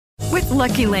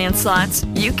Lucky Land Slots,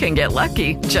 you can get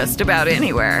lucky just about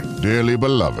anywhere. Dearly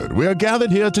beloved, we are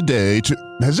gathered here today to...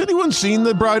 Has anyone seen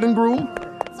the bride and groom?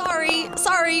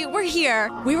 Sorry, we're here.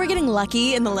 We were getting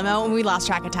lucky in the limo and we lost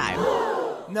track of time.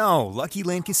 No, Lucky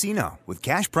Land Casino, with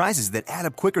cash prizes that add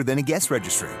up quicker than a guest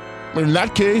registry. In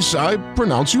that case, I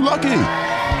pronounce you lucky.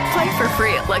 Play for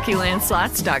free at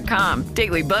LuckyLandSlots.com.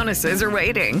 Daily bonuses are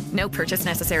waiting. No purchase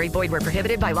necessary. Void where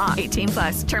prohibited by law.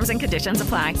 18+. Terms and conditions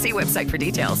apply. See website for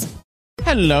details.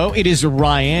 Hello, it is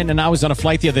Ryan, and I was on a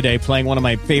flight the other day playing one of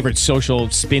my favorite social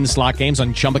spin slot games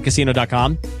on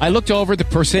ChumbaCasino.com. I looked over at the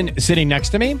person sitting next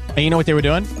to me, and you know what they were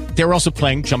doing? They were also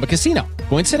playing Chumba Casino.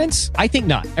 Coincidence? I think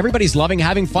not. Everybody's loving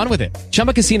having fun with it.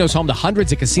 Chumba Casino is home to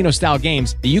hundreds of casino-style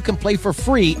games that you can play for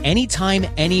free anytime,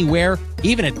 anywhere,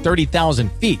 even at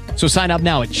 30,000 feet. So sign up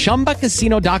now at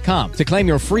ChumbaCasino.com to claim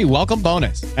your free welcome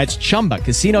bonus. That's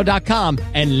ChumbaCasino.com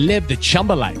and live the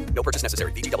Chumba life. No purchase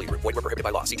necessary. VGW. Void where prohibited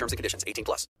by law. See terms and conditions.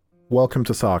 18+. Welcome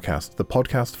to SARcast, the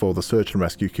podcast for the search and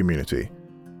rescue community.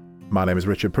 My name is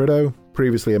Richard Prideaux,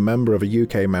 previously a member of a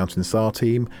UK Mountain SAR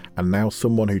team, and now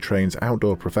someone who trains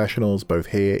outdoor professionals both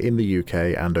here in the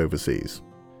UK and overseas.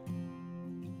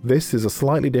 This is a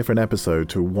slightly different episode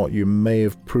to what you may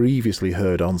have previously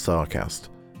heard on SARcast.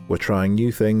 We're trying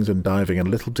new things and diving a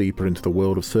little deeper into the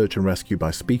world of search and rescue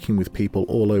by speaking with people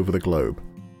all over the globe.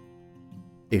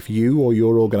 If you or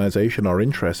your organisation are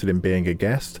interested in being a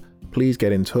guest, please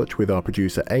get in touch with our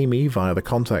producer Amy via the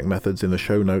contact methods in the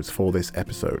show notes for this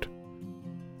episode.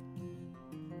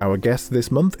 Our guest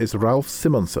this month is Ralph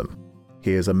Simonsen.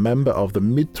 He is a member of the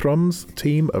Midtroms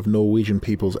team of Norwegian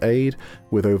People's Aid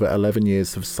with over 11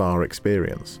 years of SAR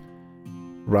experience.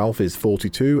 Ralph is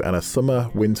 42 and a summer,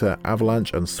 winter,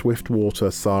 avalanche and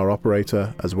swiftwater SAR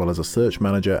operator, as well as a search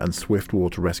manager and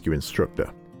swiftwater rescue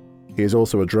instructor. He is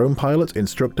also a drone pilot,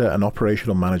 instructor and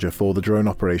operational manager for the drone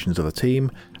operations of the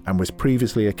team, and was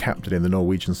previously a captain in the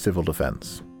Norwegian Civil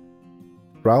Defence.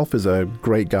 Ralph is a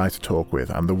great guy to talk with,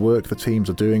 and the work the teams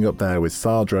are doing up there with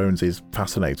SAR drones is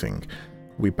fascinating.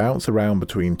 We bounce around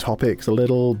between topics a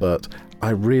little, but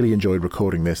I really enjoyed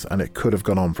recording this, and it could have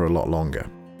gone on for a lot longer.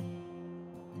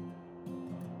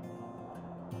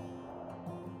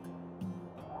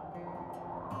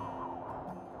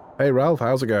 Hey Ralph,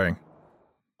 how's it going?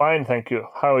 Fine, thank you.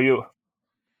 How are you?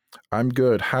 I'm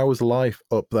good. How's life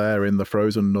up there in the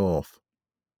frozen north?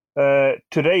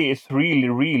 Today it's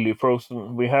really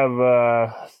frozen. We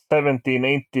have 17,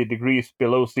 80 degrees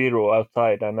below zero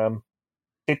outside, and I'm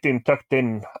sitting tucked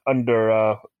in under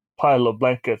a pile of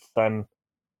blankets and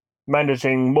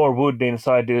managing more wood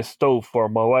inside the stove for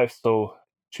my wife, so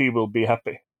she will be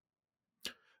happy.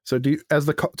 So as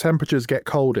the temperatures get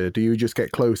colder, do you just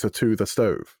get closer to the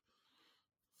stove?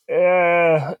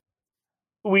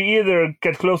 We either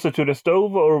get closer to the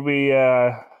stove or we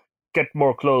get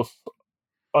more close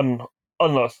on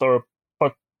us, or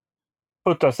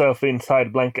put ourselves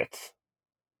inside blankets.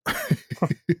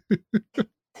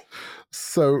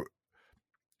 So,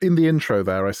 in the intro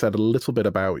there, I said a little bit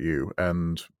about you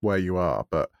and where you are,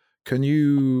 but can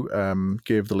you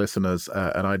give the listeners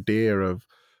an idea of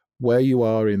where you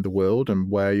are in the world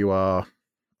and where you are,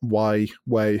 where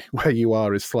you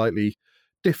are is slightly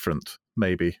different,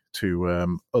 maybe,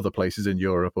 to other places in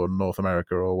Europe or North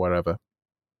America or wherever?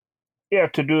 Yeah,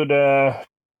 to do the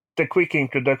quick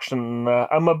introduction,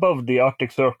 I'm above the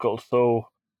Arctic Circle, so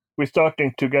we're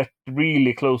starting to get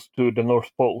really close to the North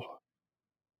Pole.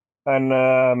 And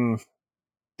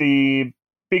the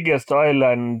biggest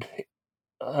island,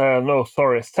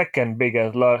 second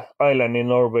biggest island in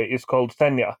Norway is called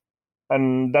Senja,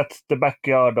 and that's the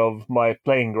backyard of my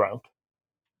playing ground.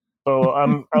 So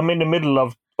I'm in the middle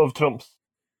of Troms.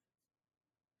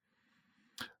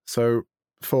 So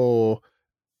for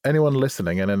anyone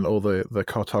listening, and then all the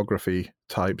cartography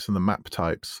types and the map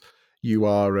types, you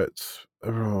are at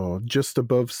just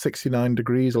above 69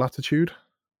 degrees latitude?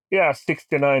 Yeah,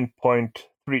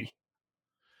 69.3.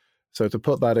 So to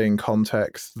put that in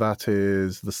context, that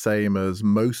is the same as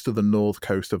most of the north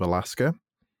coast of Alaska.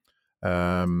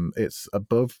 It's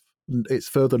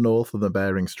further north than the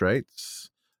Bering Straits.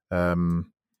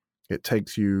 It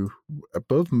takes you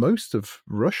above most of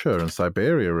Russia and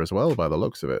Siberia as well, by the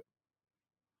looks of it.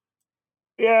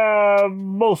 Yeah,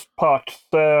 most parts.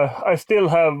 I still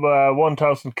have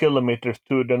 1,000 kilometers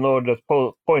to the northern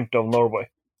point of Norway.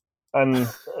 And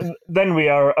then we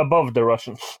are above the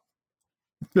Russians.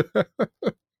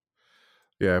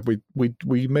 Yeah, we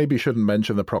maybe shouldn't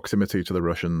mention the proximity to the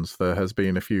Russians. There has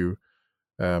been a few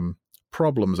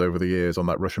problems over the years on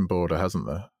that Russian border, hasn't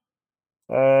there?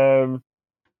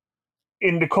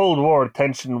 In the Cold War,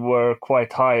 tension were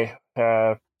quite high.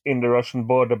 in the Russian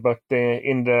border, but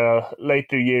in the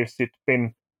later years it's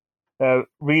been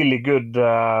really good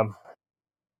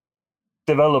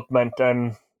development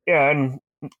and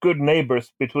good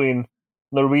neighbors between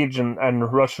Norwegian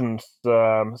and Russian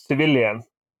civilian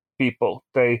people.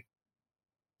 They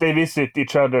visit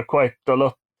each other quite a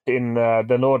lot in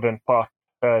the northern part,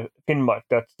 Finnmark.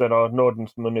 That's the northern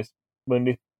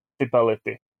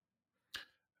municipality.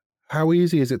 How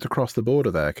easy is it to cross the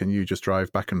border there? Can you just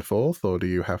drive back and forth, or do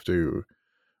you have to?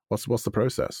 What's the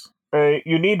process?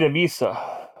 You need a visa,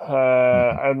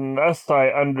 and as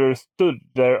I understood,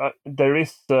 there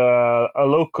is a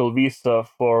local visa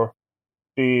for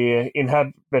the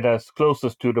inhabitants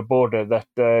closest to the border that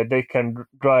they can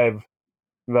drive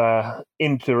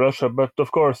into Russia. But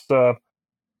of course,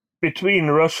 between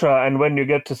Russia and when you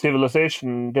get to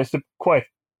civilization, there's a quite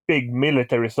big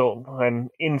military zone, and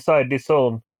inside this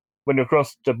zone, when you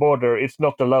cross the border, it's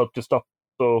not allowed to stop.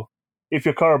 So if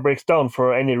your car breaks down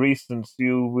for any reasons,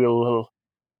 you will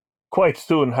quite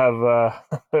soon have a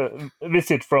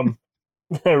visit from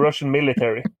the Russian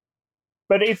military.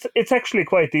 But it's actually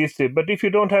quite easy. But if you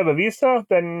don't have a visa,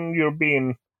 then you're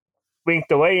being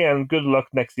winked away, and good luck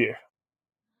next year.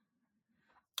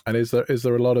 And is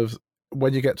there a lot of,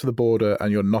 when you get to the border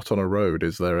and you're not on a road,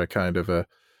 is there a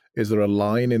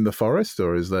line in the forest,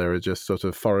 or is there just sort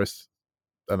of forest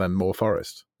and then more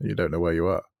forest, and you don't know where you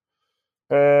are?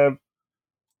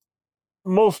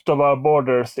 Most of our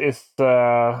borders is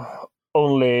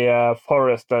only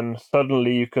forest, and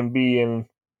suddenly you can be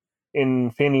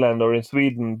in Finland or in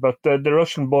Sweden. But the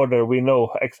Russian border, we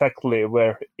know exactly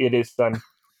where it is, and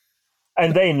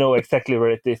they know exactly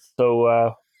where it is.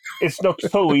 So it's not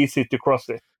so easy to cross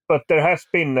it. But there has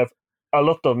been a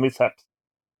lot of mishaps.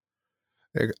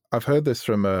 I've heard this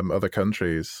from other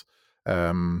countries,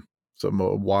 sort of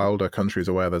more wilder countries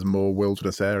where there's more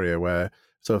wilderness area, where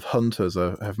sort of hunters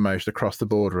have managed to cross the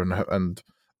border and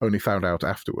only found out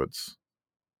afterwards.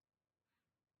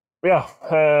 Yeah,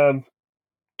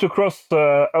 to cross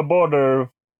a border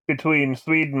between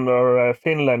Sweden or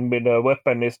Finland with a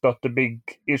weapon is not a big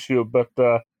issue, but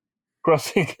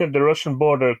crossing the Russian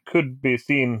border could be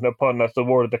seen upon as a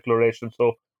war declaration,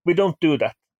 so we don't do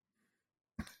that.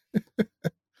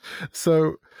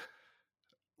 So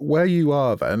where you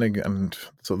are then, and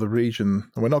sort of the region,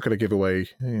 and we're not going to give away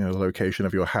the location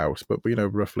of your house, but we know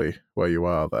roughly where you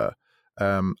are there.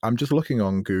 I'm just looking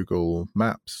on Google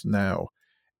Maps now.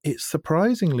 It's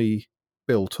surprisingly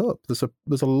built up. There's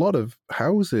a lot of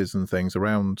houses and things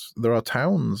around. There are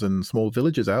towns and small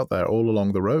villages out there all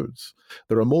along the roads.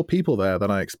 There are more people there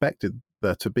than I expected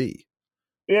there to be.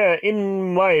 Yeah,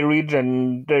 in my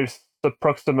region, there's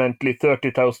approximately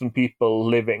 30,000 people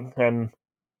living, and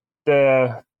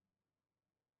the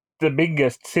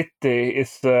biggest city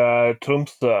is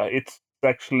Tromsø. It's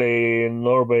actually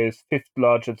Norway's fifth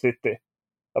largest city,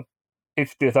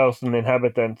 50,000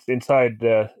 inhabitants inside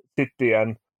the city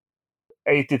and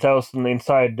 80,000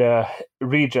 inside the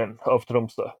region of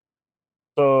Tromsø.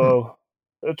 So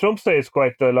Tromsø is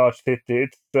quite a large city.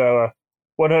 It's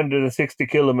 160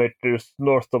 kilometers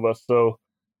north of us, so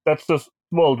that's a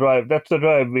small drive. That's a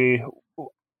drive we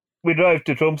drive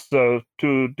to Tromsø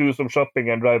to do some shopping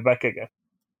and drive back again.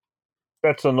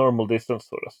 That's a normal distance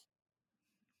for us.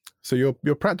 So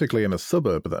you're practically in a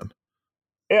suburb then?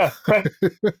 Yeah,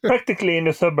 practically in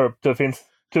a suburb to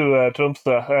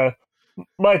Tromsø.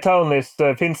 My town is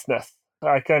Finnsnes.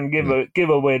 I can give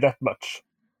away that much.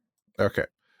 Okay.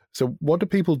 So what do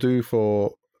people do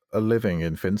for a living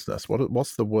in Finnsnes?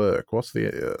 What's the work? What's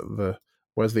the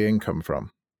where's the income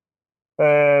from?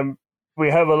 We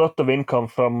have a lot of income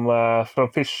from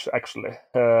fish, actually.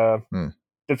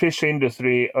 The fish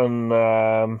industry on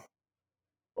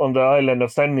the island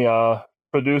of Senja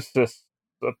produces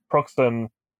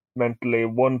approximately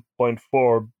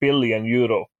 1.4 billion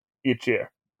euro each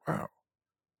year. Wow.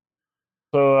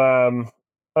 So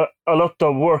a lot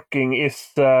of working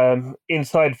is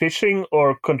inside fishing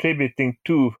or contributing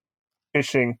to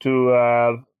fishing,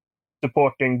 to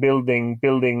supporting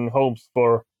building homes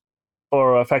for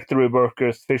factory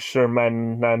workers,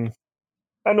 fishermen,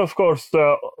 and of course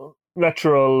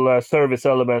natural service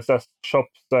elements as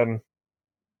shops and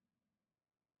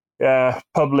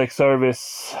public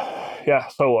service,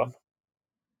 so on.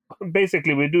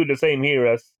 Basically, we do the same here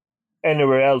as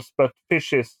anywhere else, but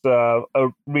fish is a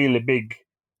really big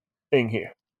thing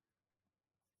here.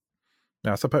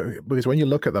 Now, I suppose, because when you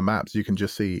look at the maps, you can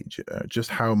just see just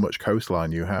how much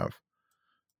coastline you have.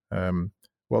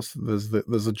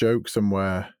 There's a joke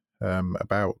somewhere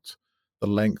about the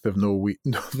length of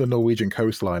the Norwegian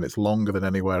coastline. It's longer than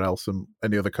anywhere else in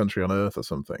any other country on Earth or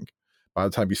something. By the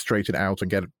time you straighten it out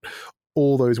and get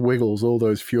all those wiggles, all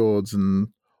those fjords and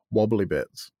wobbly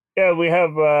bits. Yeah, we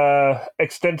have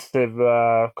extensive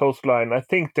coastline. I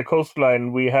think the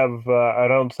coastline we have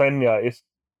around Senja is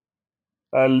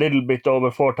a little bit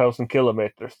over 4,000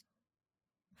 kilometers.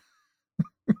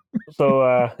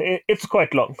 So it's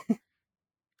quite long.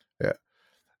 Yeah.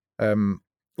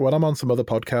 When I'm on some other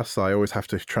podcasts, I always have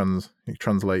to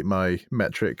translate my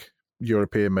metric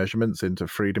European measurements into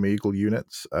Freedom Eagle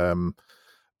units.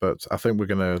 But I think we're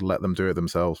going to let them do it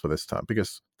themselves for this time,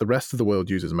 because the rest of the world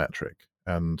uses metric.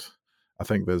 And I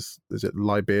think is it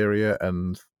Liberia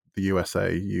and the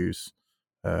USA use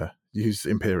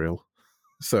imperial.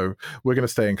 So we're going to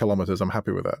stay in kilometers. I'm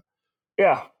happy with that.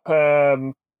 Yeah.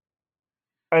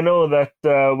 I know that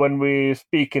when we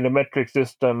speak in the metric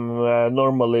system,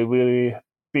 normally we're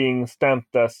being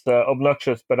stamped as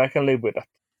obnoxious, but I can live with that.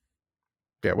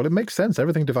 Yeah, well, it makes sense.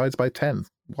 Everything divides by 10.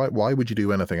 Why would you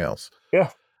do anything else?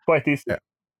 Yeah, quite easy.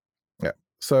 Yeah.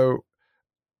 So,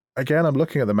 again, I'm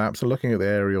looking at the maps and looking at the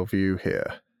aerial view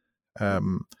here.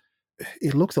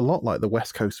 It looks a lot like the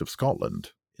west coast of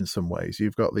Scotland in some ways.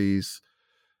 You've got these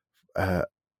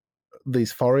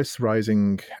forests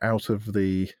rising out of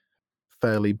the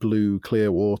fairly blue,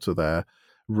 clear water there,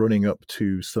 running up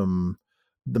to some...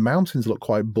 The mountains look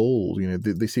quite bold. You know,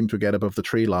 they seem to get above the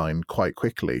tree line quite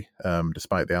quickly,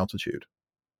 despite the altitude.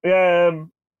 Yeah,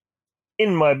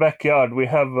 in my backyard, we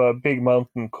have a big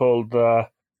mountain called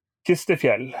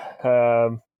Kistefjell.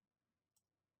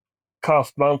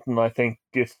 Cast Mountain, I think,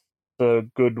 is a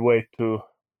good way to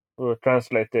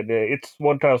translate it. It's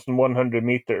 1,100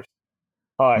 meters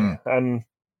high, and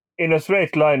in a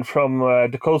straight line from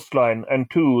the coastline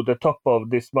and to the top of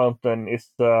this mountain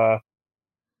is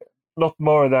not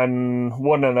more than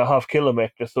 1.5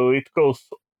 kilometers, so it goes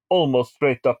almost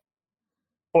straight up,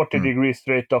 40 degrees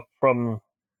straight up from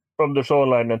the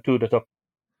shoreline and to the top.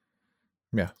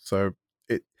 Yeah, so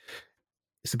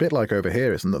it's a bit like over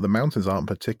here, isn't it? The mountains aren't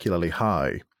particularly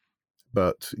high,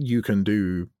 but you can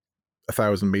do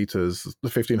 1,000 meters,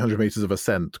 1,500 meters of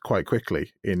ascent quite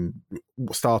quickly in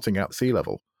starting at sea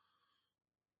level.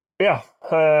 Yeah,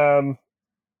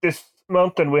 this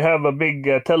mountain, we have a big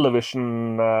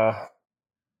television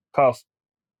cast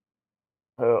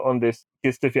on this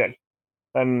Kistefjell,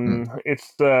 and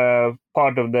it's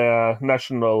part of the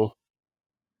national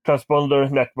transponder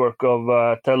network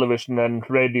of television and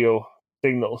radio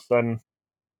signals, and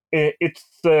it's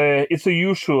a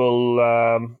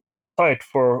usual site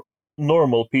for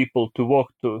normal people to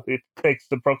walk to. It takes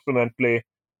approximately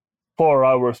 4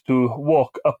 hours to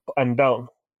walk up and down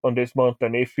on this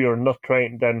mountain if you're not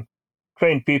trained, and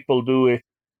trained people do it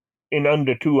in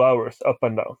under 2 hours up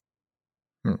and down.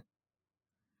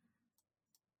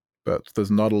 But there's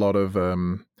not a lot of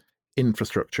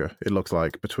infrastructure, it looks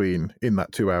like, in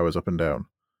that 2 hours up and down.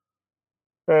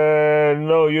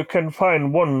 No, you can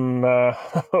find one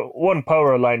one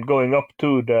power line going up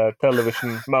to the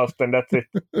television mast, and that's it.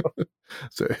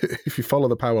 So if you follow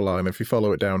the power line, if you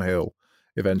follow it downhill,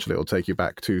 eventually it'll take you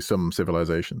back to some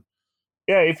civilization.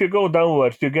 Yeah, if you go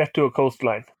downwards, you get to a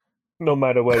coastline, no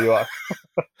matter where you are.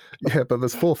 Yeah, but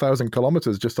there's 4,000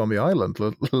 kilometers just on the island,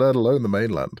 let alone the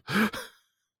mainland.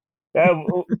 Yeah,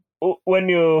 when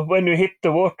you hit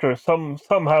the water,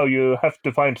 somehow you have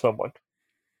to find someone.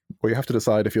 Well, you have to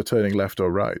decide if you're turning left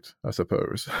or right, I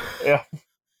suppose. Yeah,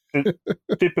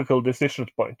 typical decision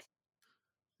point.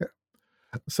 Yeah.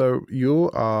 So you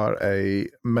are a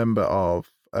member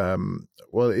of,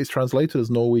 well, it's translated as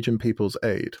Norwegian People's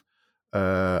Aid,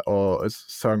 so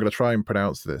I'm going to try and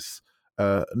pronounce this.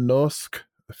 Norsk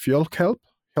Folkehjelp?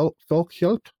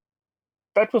 Folkehjelp?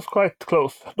 That was quite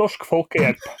close. Norsk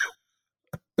Folkehjelp.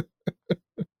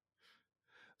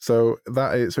 So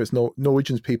it's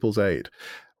Norwegian People's Aid.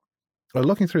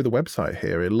 Looking through the website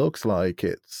here, it looks like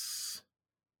it's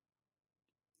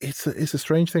a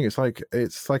strange thing. It's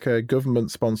like a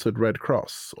government-sponsored Red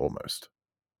Cross almost.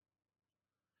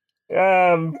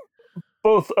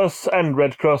 Both us and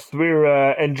Red Cross, we're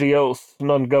NGOs,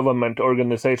 non-government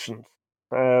organizations.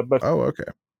 But okay.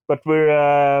 But we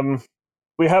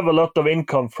have a lot of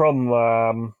income from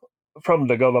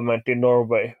the government in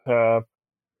Norway,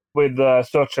 with the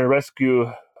search and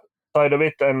rescue side of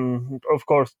it, and of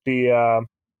course the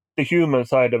human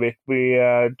side of it. We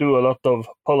do a lot of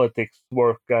politics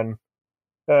work, and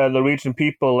Norwegian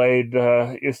People Aid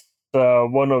is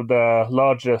one of the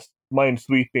largest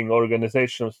mine-sweeping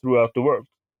organizations throughout the world.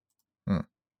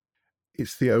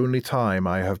 It's the only time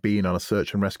I have been on a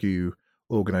search and rescue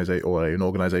organization, or an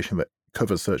organization that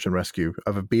covers search and rescue.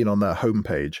 I've been on their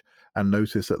homepage and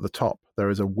noticed at the top there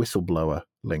is a whistleblower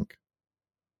link.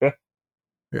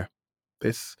 Yeah.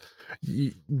 This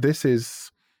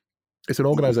is It's an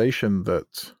organization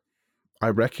that I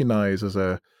recognize as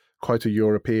quite a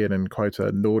European and quite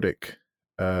a Nordic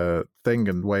thing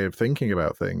and way of thinking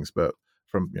about things, but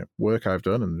from work I've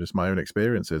done and just my own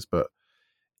experiences. But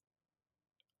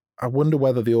I wonder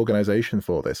whether the organization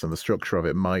for this and the structure of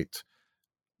it might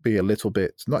be a little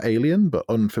bit, not alien, but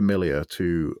unfamiliar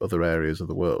to other areas of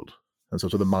the world and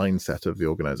sort of the mindset of the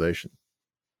organization.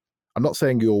 I'm not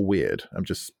saying you're weird. I'm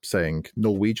just saying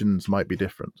Norwegians might be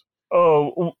different.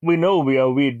 Oh, we know we are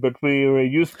weird, but we're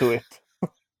used to it.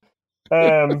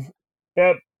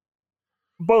 Yeah,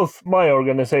 both my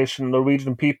organization,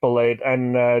 Norwegian People Aid,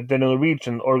 and the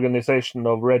Norwegian organization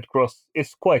of Red Cross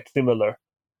is quite similar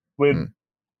with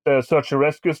the search and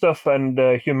rescue stuff and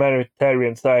the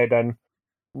humanitarian side, and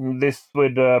this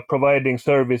with providing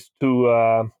service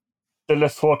to the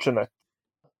less fortunate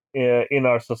in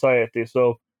our society.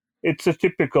 So it's a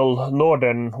typical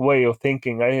northern way of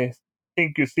thinking. I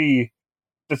think you see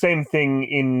the same thing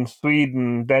in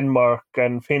Sweden, Denmark,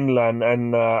 and Finland,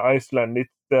 and Iceland.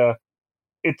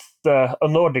 It's a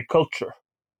Nordic culture.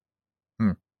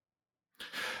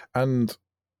 And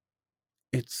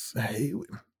it's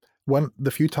when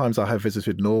the few times I have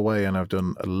visited Norway and I've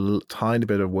done a tiny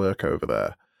bit of work over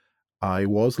there, I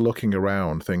was looking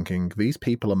around thinking, these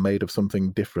people are made of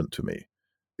something different to me.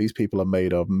 These people are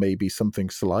made of maybe something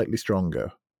slightly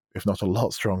stronger, if not a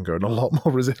lot stronger and a lot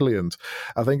more resilient.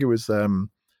 I think it was,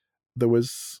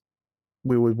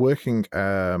 we were working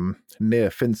near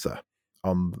Finse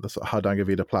on the sort of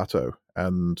Hardangervidda Plateau,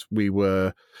 and we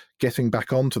were getting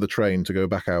back onto the train to go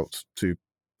back out to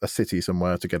a city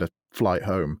somewhere to get a flight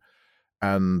home.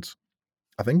 And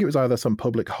I think it was either some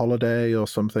public holiday or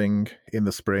something in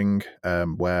the spring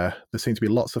where there seemed to be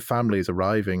lots of families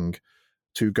arriving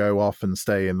to go off and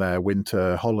stay in their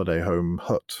winter holiday home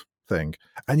hut thing.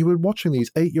 And you were watching these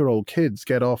 8-year-old kids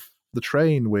get off the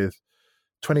train with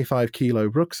 25-kilo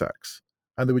rucksacks,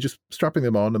 and they were just strapping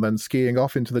them on and then skiing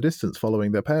off into the distance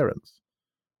following their parents.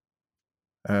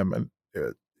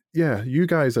 Yeah, you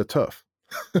guys are tough.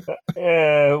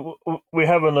 We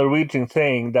have a Norwegian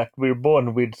saying that we're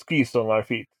born with skis on our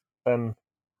feet, and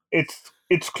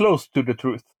it's close to the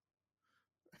truth.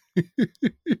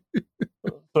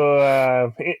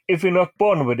 So if we're not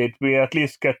born with it, we at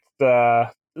least get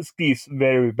skis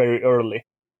very, very early.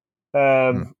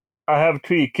 I have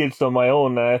 3 kids of my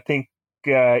own, and I think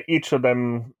each of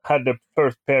them had the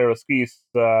first pair of skis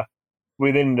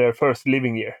within their first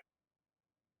living year.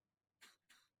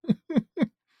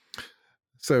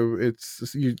 So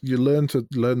it's you learn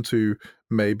to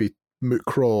maybe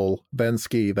crawl, then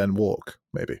ski, then walk,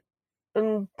 maybe.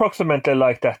 Approximately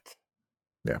like that.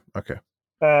 Yeah. Okay.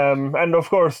 And of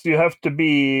course, you have to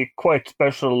be quite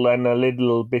special and a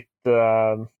little bit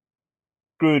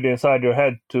screwed inside your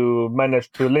head to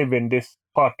manage to live in this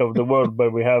part of the world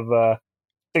where we have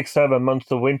 6-7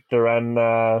 months of winter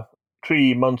and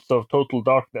 3 months of total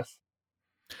darkness.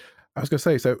 I was going to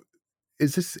say, so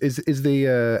is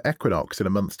the equinox in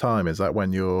a month's time? Is that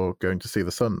when you're going to see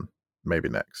the sun? Maybe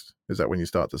next. Is that when you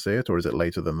start to see it, or is it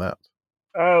later than that?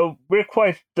 We're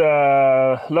quite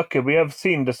lucky. We have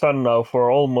seen the sun now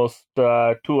for almost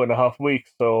 2.5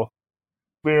 weeks, so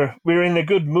we're in a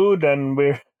good mood, and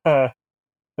we're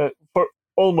for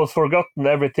almost forgotten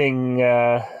everything,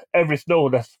 every snow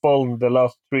that's fallen the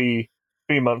last three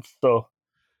months. So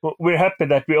we're happy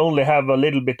that we only have a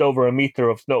little bit over a meter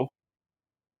of snow.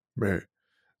 Right.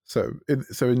 So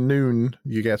in noon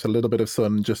you get a little bit of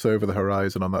sun just over the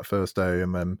horizon on that first day,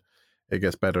 and then it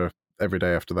gets better every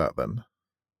day after that. Then.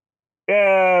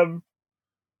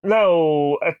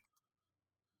 Now at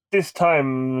this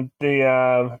time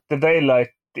the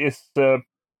daylight is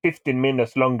 15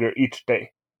 minutes longer each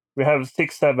day. We have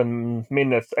 6-7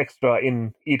 minutes extra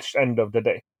in each end of the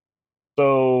day.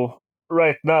 So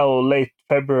right now, late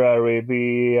February,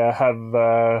 we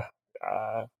have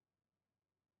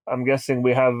I'm guessing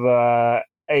we have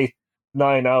 8-9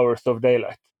 hours of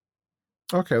daylight.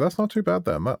 Okay, that's not too bad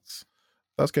then.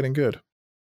 That's getting good.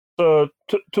 So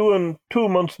 2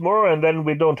 months more, and then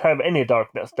we don't have any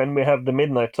darkness. Then we have the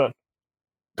midnight sun.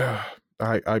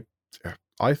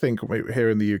 I think here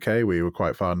in the UK we were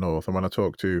quite far north, and when I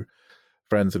talk to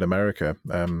friends in America,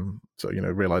 so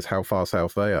realize how far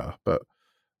south they are. But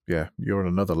yeah, you're on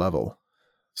another level.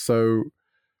 So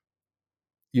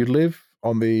you live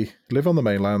on the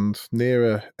mainland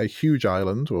near a huge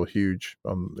island, or huge.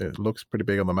 It looks pretty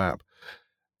big on the map.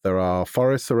 There are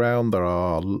forests around. There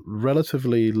are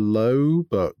relatively low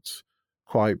but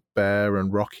quite bare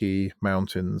and rocky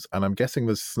mountains, and I'm guessing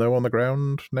there's snow on the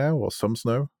ground now, or some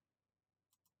snow.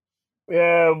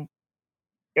 Yeah.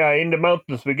 In the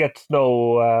mountains we get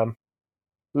snow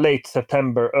late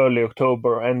September, early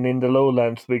October, and in the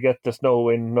lowlands we get the snow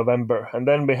in November, and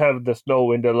then we have the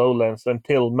snow in the lowlands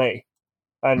until May,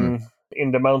 and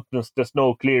in the mountains the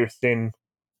snow clears in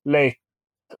late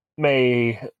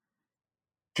May,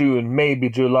 June, maybe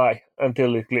July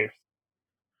until it clears.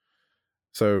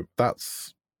 So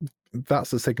that's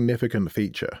a significant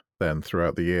feature then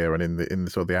throughout the year and in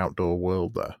the sort of the outdoor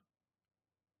world there.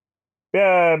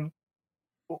 Yeah,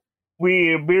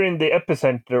 we're in the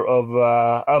epicenter of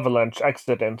avalanche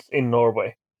accidents in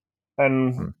Norway,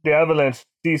 and the avalanche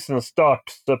season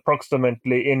starts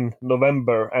approximately in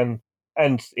November and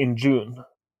ends in June.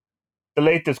 The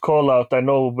latest call out I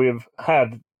know we've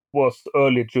had was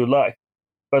early July,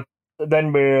 but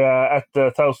then we're at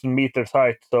 1,000 meters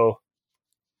height, so.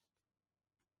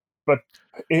 But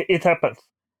it happens.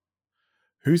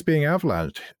 Who's being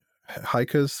avalanched?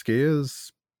 Hikers,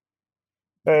 skiers,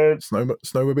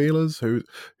 snowmobilers? Who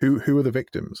are the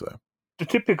victims there? The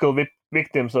typical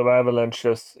victims of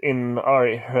avalanches in our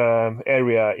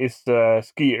area is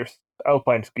skiers,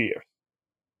 alpine skiers.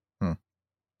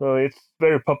 So it's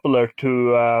very popular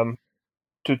to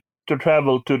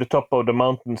travel to the top of the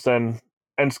mountains and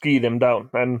ski them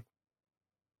down. And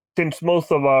since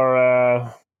most of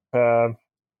our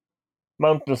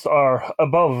mountains are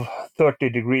above 30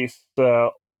 degrees,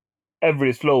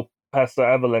 every slope has an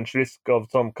avalanche risk of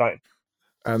some kind.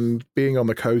 And being on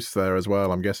the coast there as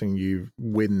well, I'm guessing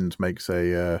wind makes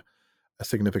a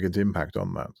significant impact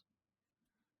on that.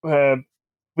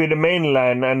 With the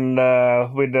mainland and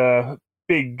with the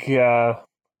big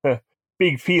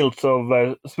fields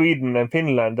of Sweden and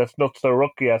Finland, that's not so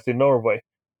rocky as in Norway.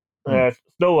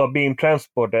 Snow are being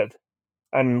transported,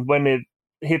 and when it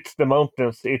hits the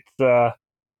mountains, it's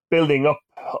building up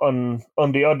on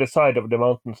the other side of the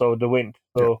mountains of the wind.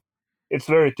 So it's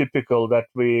very typical that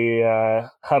we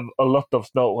have a lot of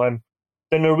snow. And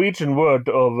the Norwegian word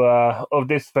of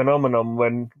this phenomenon,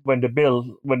 when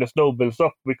the snow builds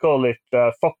up, we call it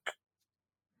fokk,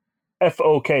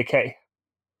 F-O-K-K.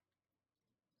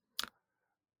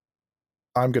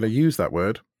 I'm going to use that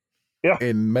word.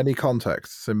 In many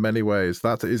contexts, in many ways.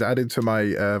 That is added to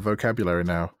my vocabulary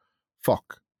now.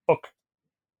 Fokk.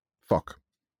 Fokk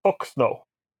snow.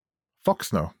 Fokk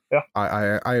snow. Yeah.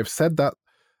 I have said that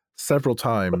several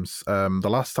times. The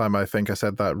last time I think I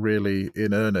said that really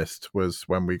in earnest was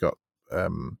when we got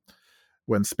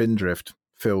when Spindrift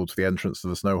filled the entrance to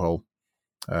the snow hole.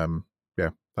 I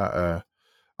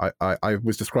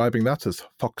was describing that as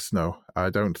fokk snow.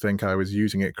 I don't think I was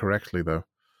using it correctly though.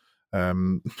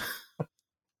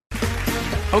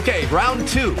 Okay, round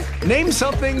two. Name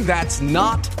something that's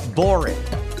not boring.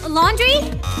 A laundry?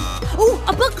 Ooh,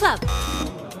 a book club.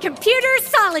 Computer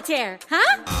solitaire,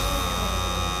 huh?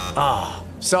 Ah,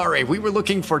 sorry, we were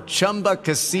looking for Chumba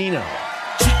Casino.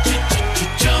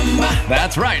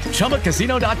 That's right,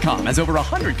 ChumbaCasino.com has over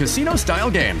 100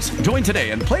 casino-style games. Join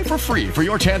today and play for free for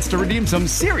your chance to redeem some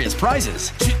serious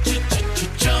prizes.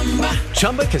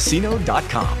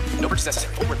 ChumbaCasino.com. No purchase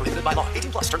necessary. Void where prohibited by law.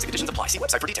 18+. Terms and conditions apply. See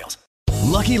website for details.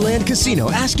 Lucky Land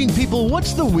Casino, asking people,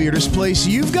 what's the weirdest place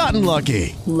you've gotten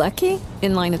lucky? Lucky?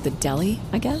 In line at the deli,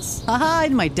 I guess? Aha,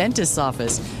 in my dentist's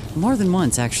office. More than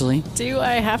once, actually. Do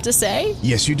I have to say?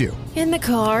 Yes, you do. In the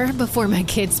car before my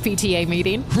kids' PTA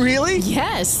meeting. Really?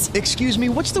 Yes. Excuse me,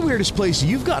 what's the weirdest place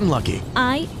you've gotten lucky?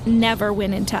 I never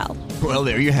win and tell. Well,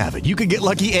 there you have it. You can get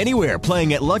lucky anywhere,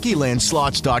 playing at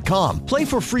LuckyLandSlots.com. Play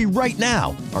for free right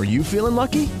now. Are you feeling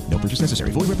lucky? No purchase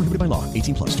necessary. Void where prohibited by law.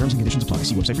 18+. Terms and conditions apply.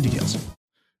 See website for details.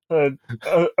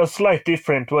 A slight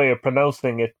different way of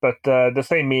pronouncing it, but the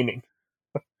same meaning.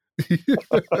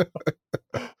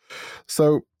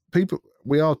 So,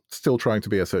 we are still trying to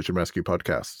be a search and rescue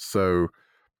podcast. So,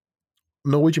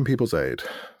 Norwegian People's Aid,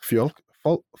 Folkhjelp?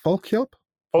 Folkhjelp.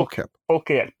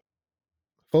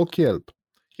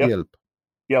 Yep.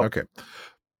 Okay.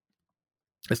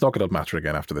 It's not going to matter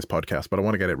again after this podcast, but I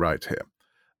want to get it right here.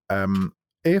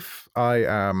 If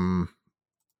I'm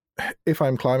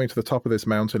climbing to the top of this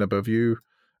mountain above you,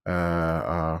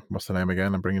 what's the name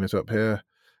again? I'm bringing it up here.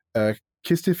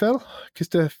 Kistefjell?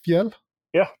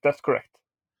 Yeah, that's correct.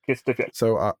 Kistefjell.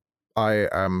 So I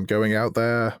am going out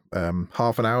there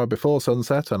half an hour before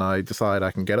sunset, and I decide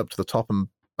I can get up to the top and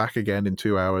back again in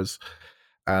 2 hours.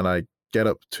 And I get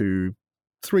up to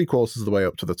 3/4 of the way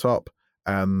up to the top,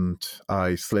 and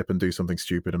I slip and do something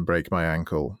stupid and break my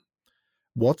ankle.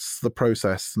 What's the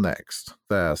process next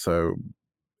there? So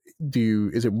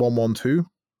is it 112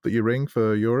 that you ring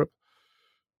for Europe?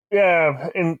 Yeah,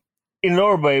 in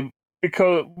Norway,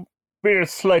 because we're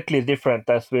slightly different,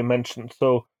 as we mentioned.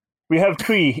 So we have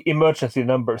 3 emergency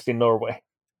numbers in Norway.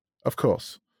 Of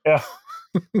course. Yeah,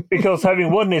 because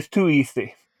having one is too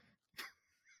easy.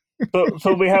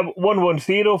 So we have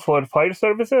 110 for fire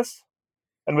services,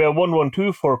 and we have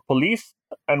 112 for police,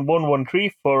 and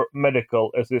 113 for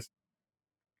medical assist.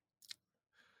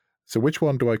 So which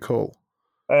one do I call?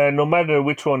 No matter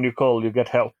which one you call, you get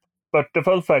help. But the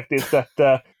fun fact is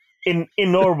that in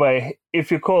Norway,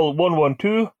 if you call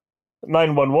 112,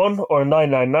 911, or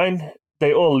 999,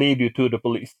 they all lead you to the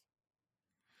police.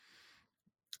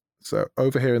 So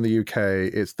over here in the UK,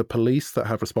 it's the police that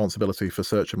have responsibility for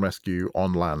search and rescue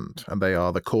on land, and they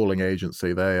are the calling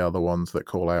agency. They are the ones that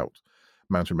call out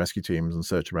mountain rescue teams and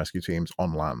search and rescue teams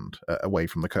on land, away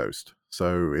from the coast.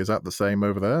 So is that the same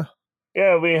over there?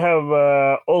 Yeah, we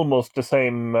have almost the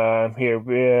same here.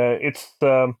 It's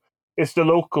the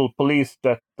local police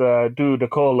that do the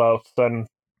call-outs and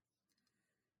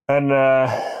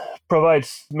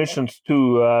provides missions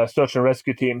to search and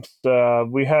rescue teams.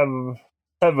 We have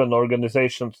 7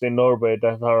 organizations in Norway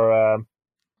that are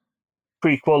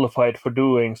pre-qualified for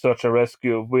doing search and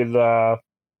rescue, with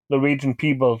Norwegian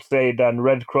People's Aid and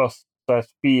Red Cross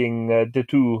as being the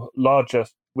 2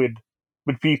 largest with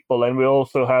people. And we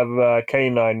also have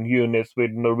canine units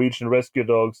with Norwegian rescue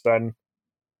dogs, and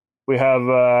we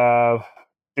have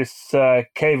this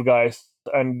cave guys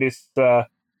and this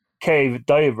cave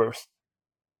divers.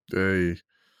 Hey.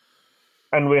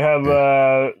 And we have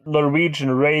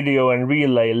Norwegian Radio and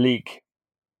Relay League.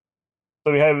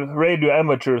 So we have radio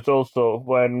amateurs also.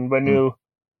 When you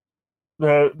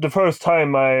the first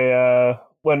time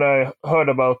when I heard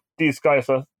about these guys,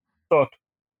 I thought,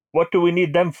 what do we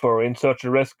need them for in search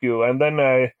and rescue? And then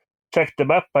I checked the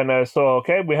map and I saw,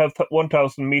 okay, we have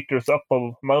 1,000 meters up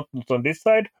of mountains on this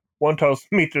side, 1,000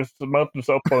 meters mountains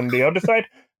up on the other side,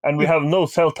 and we have no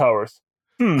cell towers.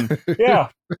 Yeah,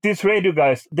 these radio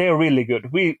guys, they're really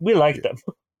good. We like them.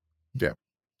 Yeah.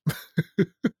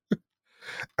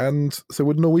 And so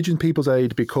would Norwegian People's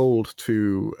Aid be called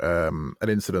to an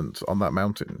incident on that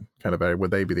mountain kind of area? Would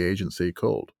they be the agency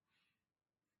called?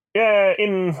 Yeah,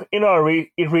 in our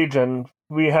region,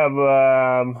 we have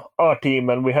our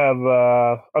team, and we have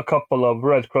a couple of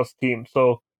Red Cross teams.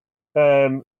 So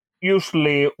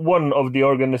usually one of the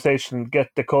organization get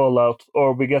the call out,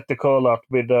 or we get the call out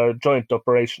with a joint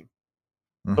operation.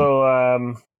 Mm-hmm.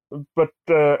 So, but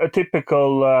a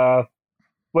typical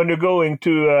when you're going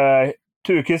to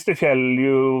Kistefjell,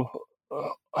 you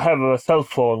have a cell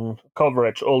phone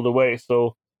coverage all the way,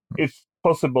 so it's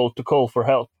possible to call for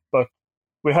help. But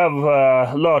we have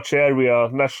a large area,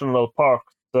 national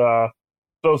parks,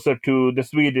 closer to the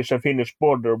Swedish and Finnish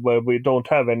border, where we don't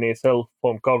have any cell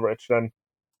phone coverage. And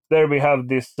there we have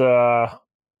this,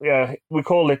 we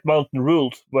call it mountain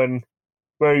rules,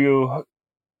 where you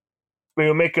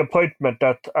make an appointment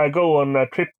that I go on a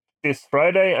trip this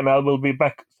Friday and I will be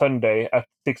back Sunday at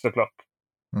 6 o'clock.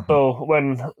 Mm-hmm. So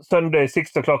when Sunday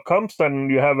 6 o'clock comes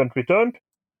and you haven't returned,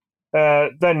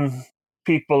 then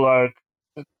people are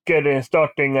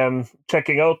starting and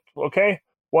checking out, okay,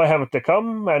 why haven't they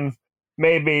come? And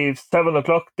maybe 7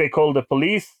 o'clock they call the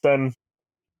police, and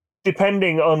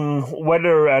depending on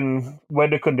weather and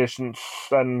weather conditions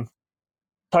and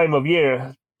time of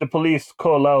year, the police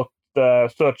call out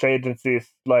search agencies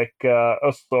like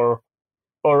us or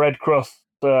Red Cross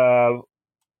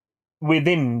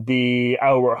within the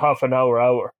hour, half an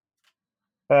hour.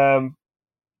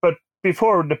 But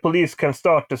before the police can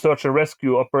start the search and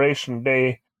rescue operation,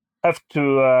 they have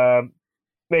to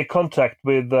make contact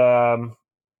with the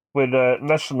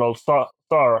National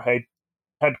SAR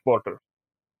headquarters.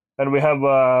 And we have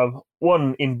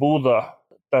one in Bodø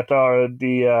that are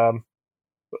the,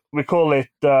 we call it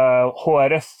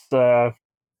HRS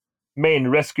main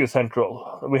rescue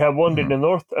central. We have one in the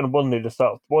north and one in the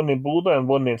south, one in Bodø and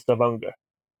one in Stavanger.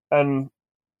 And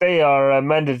they are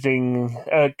managing,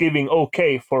 giving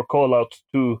okay for call-outs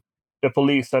to the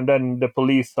police, and then the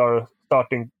police are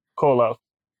starting call-outs.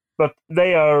 But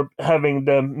they are having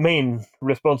the main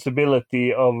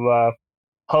responsibility of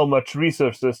how much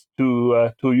resources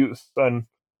to use. And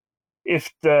if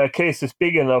the case is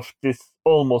big enough, it's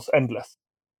almost endless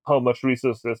how much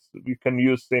resources you can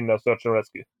use in a search and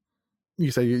rescue. You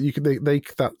say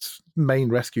that main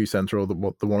rescue center, or the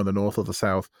one in the north or the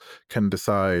south, can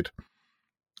decide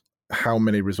how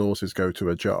many resources go to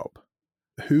a job.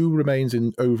 Who remains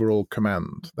in overall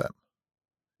command then?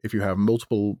 If you have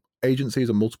multiple agencies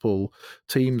or multiple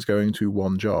teams going to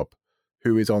one job,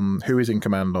 who is in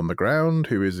command on the ground?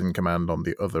 Who is in command on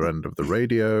the other end of the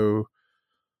radio?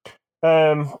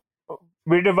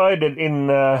 We're divided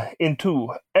in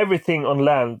two. Everything on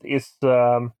land is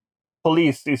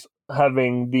police is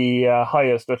having the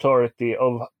highest authority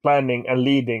of planning and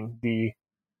leading the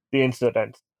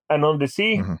incidents, and on the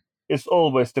sea, it's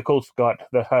always the Coast Guard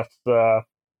that has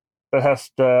that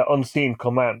has the unseen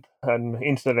command and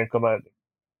incident commanding.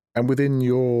 And within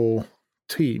your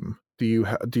team, do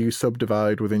you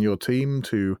subdivide within your team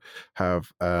to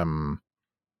have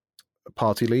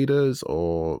party leaders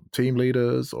or team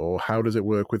leaders, or how does it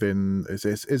work within? Is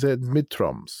it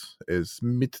Midtroms? Is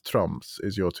Midtroms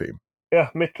is your team? Yeah,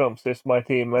 Midtroms is my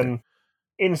team, and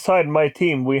inside my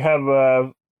team we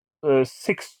have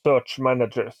 6 search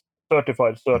managers,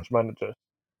 certified search managers,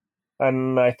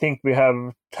 and I think we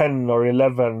have 10 or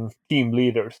 11 team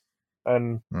leaders,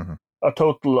 and a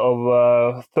total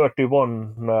of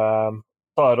 31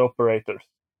 SAR operators.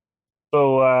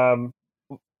 So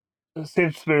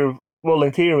since we're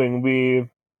volunteering,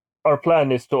 our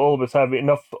plan is to always have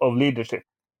enough of leadership.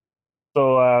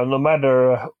 So no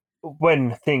matter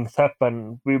when things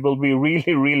happen, we will be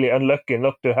really, really unlucky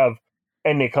not to have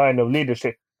any kind of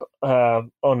leadership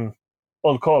on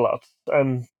callouts.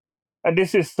 And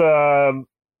this is a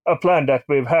plan that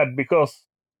we've had because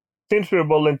since we're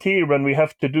volunteer and we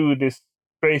have to do these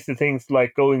crazy things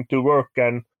like going to work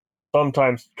and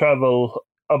sometimes travel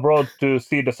abroad to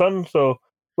see the sun, so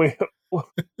we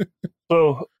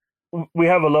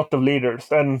have a lot of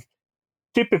leaders, and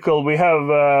typical we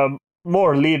have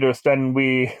more leaders than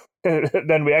we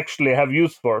actually have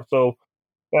use for. So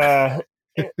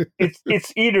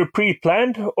it's either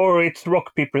pre-planned or it's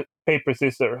rock paper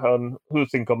scissors on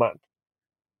who's in command.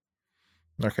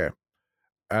 Okay.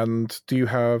 And do you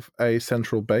have a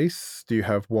central base? Do you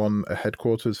have a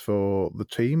headquarters for the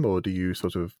team, or do you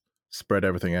sort of spread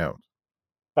everything out?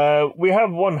 We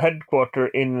have one headquarter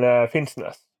in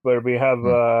Finnsnes, where we have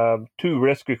 2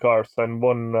 rescue cars and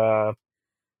 1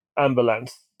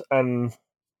 ambulance, and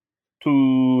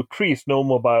 3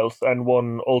 snowmobiles and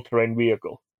 1 all-terrain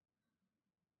vehicle.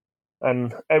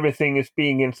 And everything is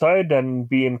being inside and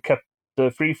being kept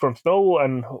free from snow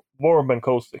and warm and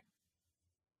cozy.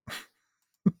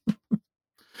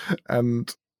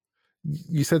 And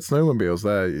you said snowmobiles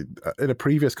there. In a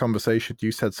previous conversation,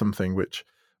 you said something which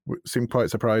seemed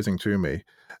quite surprising to me.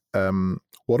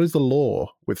 What is the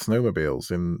law with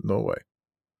snowmobiles in Norway?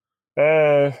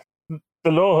 The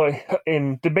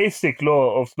basic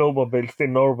law of snowmobiles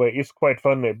in Norway is quite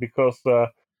funny because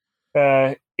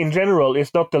in general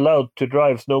it's not allowed to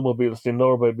drive snowmobiles in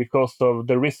Norway because of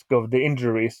the risk of the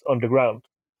injuries on the ground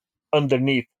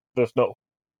underneath the snow.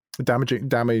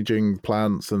 Damaging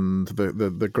plants and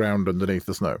the ground underneath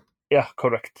the snow. Yeah,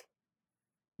 correct.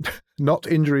 Not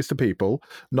injuries to people,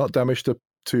 not damage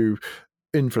to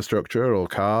infrastructure or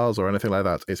cars or anything like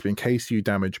that. It's in case you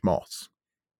damage moss.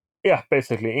 Yeah,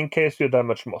 basically, in case you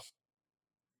damage moss.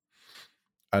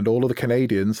 And all of the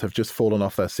Canadians have just fallen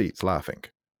off their seats laughing.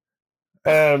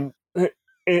 The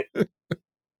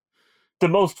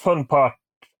most fun part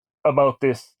about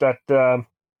this that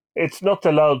it's not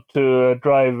allowed to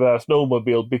drive a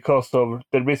snowmobile because of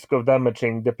the risk of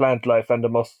damaging the plant life and the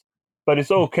moss. But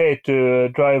it's okay to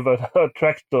drive a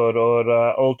tractor or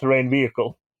an all-terrain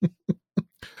vehicle.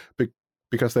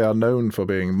 Because they are known for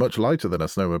being much lighter than a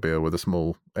snowmobile with a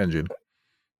small engine.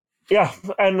 Yeah,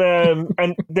 and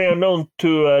they are known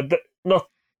to not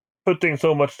putting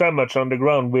so much damage on the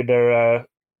ground with their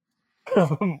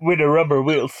with the rubber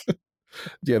wheels.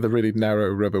 Yeah, the really narrow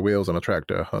rubber wheels on a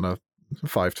tractor on a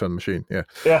 5-ton machine. Yeah.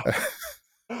 Yeah.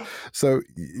 So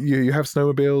you have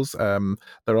snowmobiles.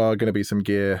 There are going to be some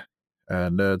gear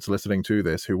nerds listening to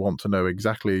this who want to know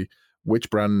exactly which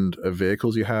brand of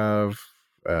vehicles you have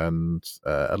and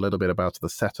a little bit about the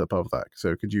setup of that.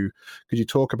 So could you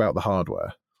talk about the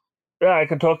hardware? Yeah, I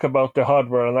can talk about the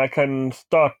hardware, and I can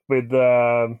start with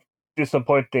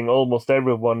disappointing almost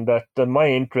everyone that my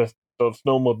interest of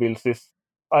snowmobiles is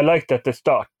I like that they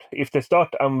start. If they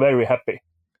start, I'm very happy.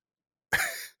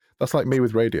 That's like me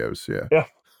with radios, yeah. Yeah.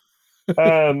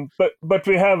 But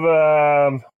we have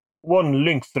one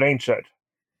Lynx Ranger.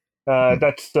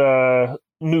 That's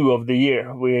new of the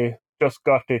year. We just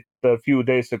got it a few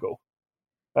days ago.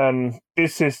 And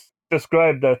this is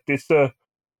described that it's a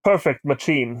perfect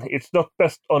machine. It's not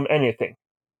best on anything.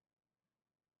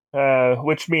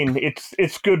 Which means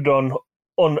it's good on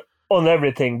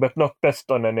everything, but not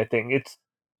best on anything.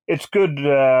 It's good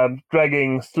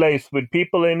dragging sleighs with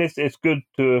people in it. It's good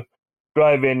to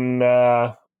drive in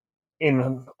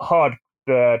hard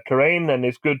terrain, and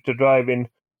it's good to drive in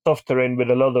soft terrain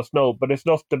with a lot of snow. But it's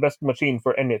not the best machine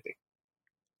for anything.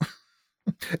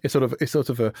 It's sort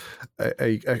of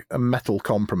a metal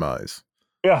compromise.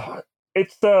 Yeah,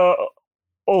 it's a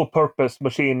all-purpose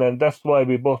machine, and that's why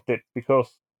we bought it,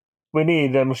 because we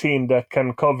need a machine that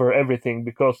can cover everything,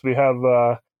 because we have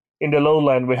in the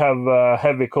lowland we have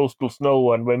heavy coastal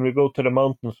snow, and when we go to the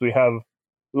mountains we have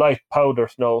light powder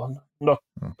snow. Not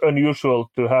unusual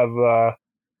to have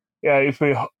yeah, if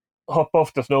we hop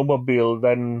off the snowmobile,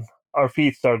 then our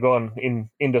feet are gone in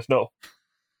the snow.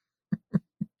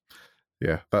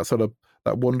 Yeah,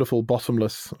 that wonderful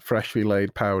bottomless, freshly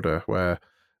laid powder where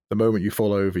the moment you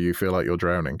fall over, you feel like you're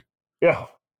drowning. Yeah,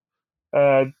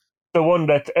 the one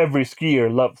that every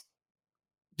skier loves.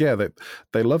 Yeah,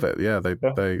 they love it. Yeah,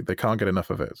 they can't get enough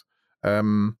of it.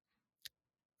 And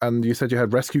you said you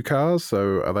had rescue cars.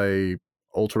 So are they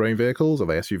all-terrain vehicles? Are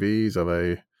they SUVs?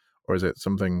 Or is it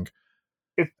something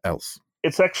else?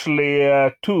 It's actually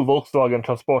 2 Volkswagen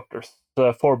Transporters,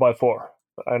 4x4,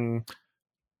 and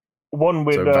one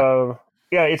with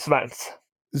it's vans.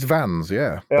 It's vans,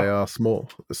 yeah. They are small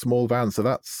vans.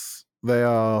 So they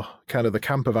are kind of the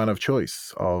camper van of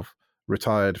choice of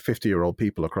retired 50-year-old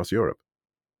people across Europe.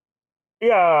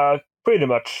 Yeah, pretty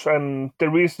much. And the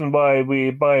reason why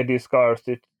we buy these cars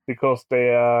is because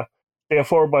they are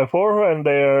 4x4 and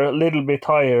they are a little bit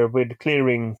higher with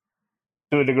clearing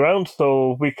to the ground,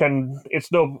 so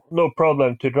it's no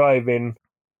problem to drive in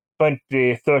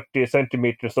 20-30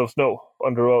 centimeters of snow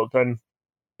on the road. And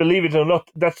believe it or not,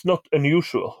 that's not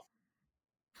unusual.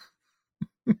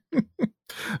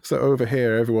 So over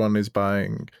here, everyone is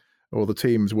buying, or the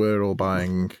teams were all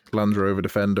buying Land Rover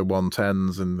Defender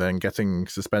 110s and then getting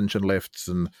suspension lifts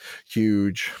and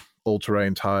huge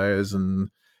all-terrain tires and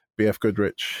BF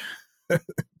Goodrich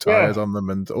tires on them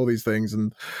and all these things.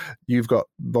 And you've got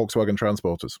Volkswagen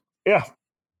Transporters. Yeah.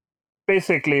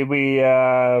 Basically, we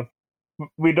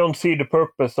don't see the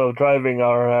purpose of driving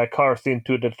our cars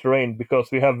into the terrain because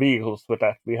we have vehicles for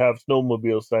that. We have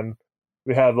snowmobiles and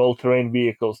we have all-terrain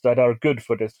vehicles that are good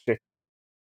for this shit.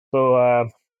 So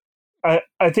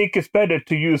I think it's better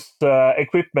to use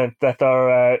equipment that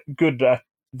are good at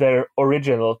their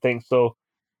original thing. So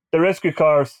the rescue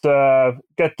cars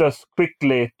get us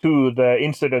quickly to the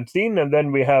incident scene, and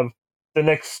then we have the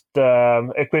next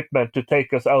equipment to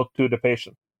take us out to the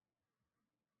patient.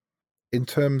 In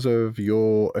terms of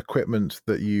your equipment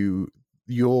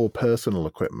your personal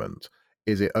equipment,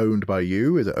 is it owned by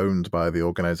you? Is it owned by the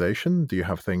organization? Do you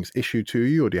have things issued to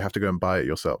you, or do you have to go and buy it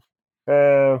yourself?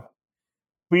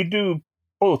 We do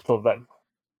both of them.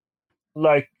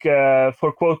 Like,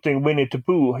 for quoting Winnie the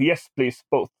Pooh, yes, please,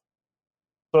 both.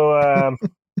 So,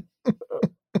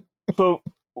 so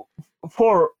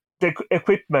for the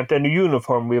equipment and the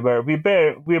uniform we wear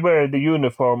the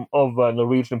uniform of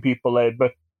Norwegian People Aid,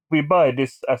 but we buy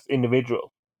this as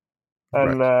individual.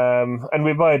 And and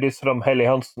we buy this from Helly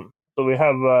Hansen. So we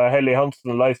have Helly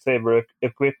Hansen Lifesaver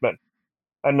equipment,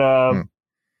 and our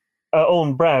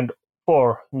own brand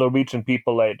for Norwegian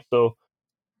People Aid. So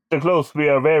the clothes we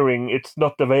are wearing, it's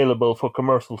not available for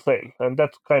commercial sale, and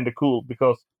that's kind of cool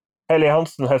because Helly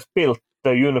Hansen has built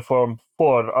the uniform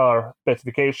for our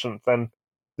specifications, and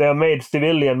they have made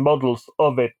civilian models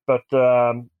of it, but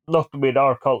not with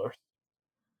our colors.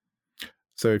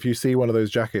 So if you see one of those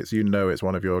jackets, you know it's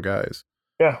one of your guys.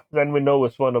 Yeah, then we know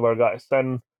it's one of our guys.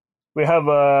 And we have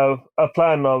a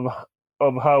plan of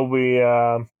how we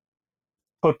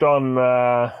put on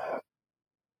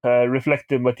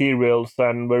reflective materials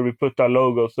and where we put our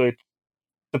logo. So it's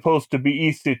supposed to be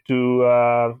easy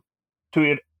to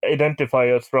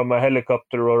identify us from a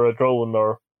helicopter or a drone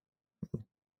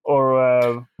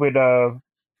or with a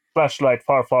flashlight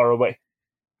far away.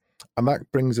 And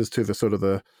that brings us to the sort of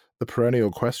the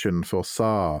perennial question for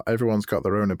SAR. Everyone's got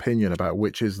their own opinion about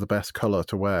which is the best color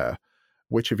to wear.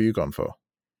 Which have you gone for?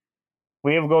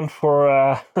 We have gone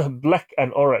for black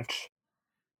and orange.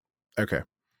 Okay.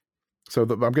 So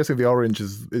I'm guessing the orange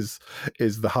is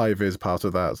the high-vis part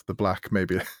of that. The black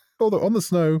maybe. Although on the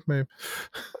snow, maybe.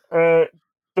 The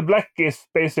black is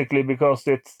basically because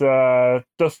it's you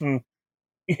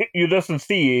doesn't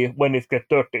see when it gets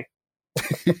dirty.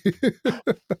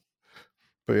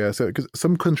 But yeah, so because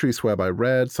some countries swear by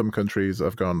red, some countries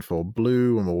have gone for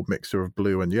blue and a mixture of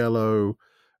blue and yellow,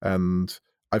 and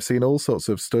I've seen all sorts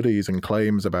of studies and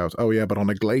claims about, oh yeah, but on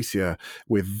a glacier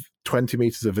with 20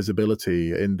 meters of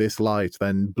visibility in this light,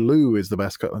 then blue is the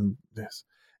best color. And yes,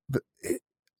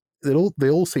 they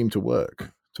all seem to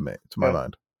work to my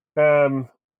mind.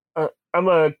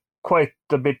 I'm quite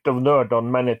a bit of nerd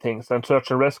on many things, and search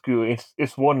and rescue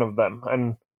is one of them.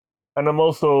 And I'm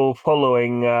also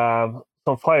following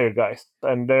some fire guys,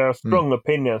 and there are strong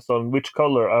opinions on which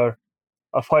color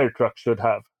a fire truck should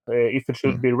have, if it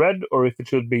should be red or if it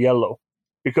should be yellow,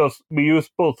 because we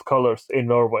use both colors in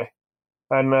Norway.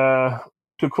 And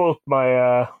to quote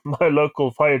my my local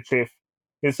fire chief,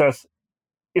 he says,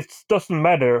 "It doesn't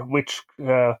matter which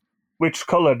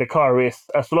color the car is,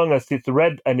 as long as it's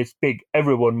red and it's big,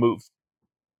 everyone moves."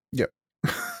 Yep.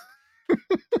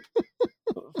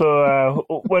 So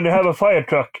when you have a fire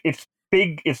truck, it's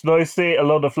big, it's noisy, a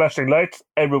lot of flashing lights,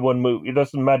 everyone move. It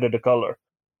doesn't matter the color.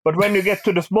 But when you get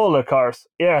to the smaller cars,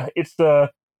 it's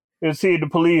you see the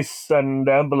police and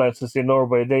the ambulances in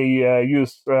Norway, they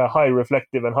use high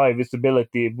reflective and high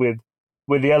visibility with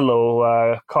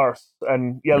yellow cars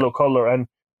and yellow color. And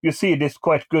you see this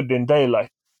quite good in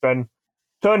daylight. And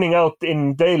turning out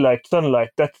in daylight, sunlight,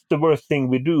 that's the worst thing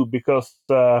we do, because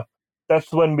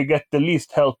that's when we get the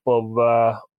least help of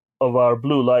our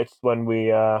blue lights when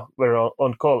we're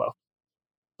on call out.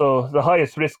 So the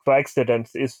highest risk for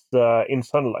accidents is in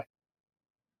sunlight.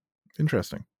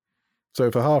 Interesting. So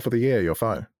for half of the year, you're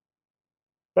fine?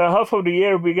 Half of the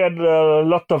year we get a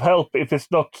lot of help if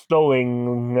it's not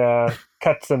snowing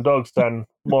cats and dogs and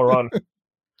more on,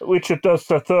 which it does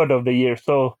a third of the year.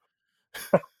 So,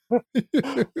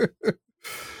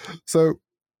 so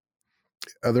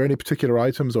are there any particular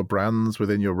items or brands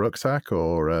within your rucksack,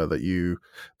 or that you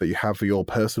have for your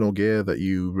personal gear that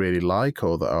you really like,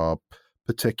 or that are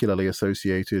particularly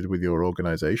associated with your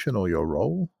organization or your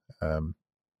role?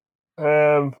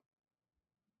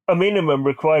 A minimum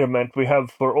requirement we have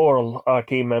for all our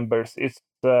team members is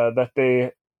that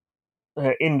they,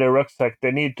 in their rucksack,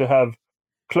 they need to have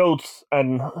clothes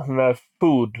and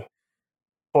food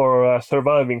for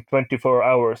surviving 24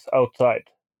 hours outside.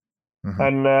 Mm-hmm.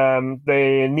 And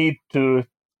they need to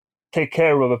take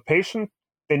care of a patient.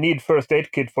 They need first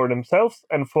aid kit for themselves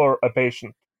and for a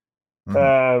patient.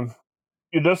 Mm-hmm.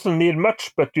 You doesn't need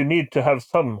much, but you need to have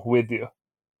some with you.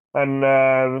 And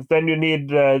then you need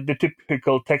the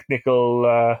typical technical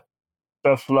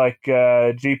stuff like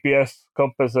GPS,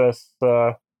 compasses,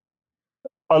 a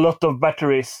lot of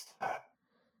batteries.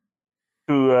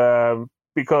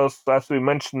 Because, as we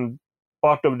mentioned,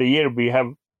 part of the year we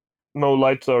have no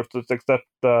light sources except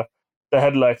the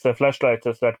headlights and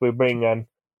flashlights that we bring. And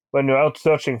when you're out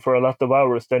searching for a lot of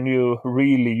hours, then you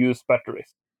really use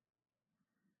batteries.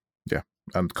 Yeah,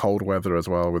 and cold weather as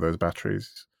well with those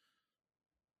batteries.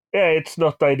 Yeah, it's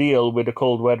not ideal with the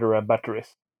cold weather and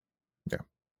batteries. Yeah.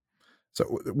 So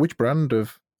which brand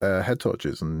of head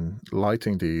torches and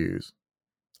lighting do you use?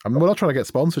 I mean, we're not trying to get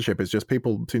sponsorship. It's just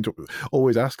people seem to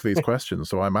always ask these questions,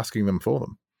 so I'm asking them for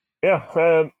them.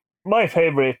 Yeah, my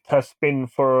favorite has been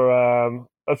for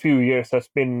a few years has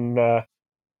been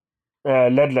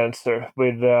LED Lancer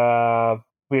with the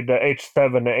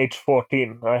H7 and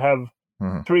H14. I have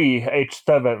 3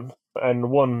 H7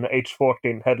 and 1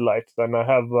 H14 headlights, and I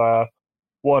have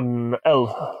one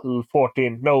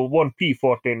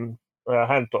P14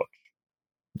 hand torch.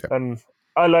 Yeah. And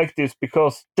I like this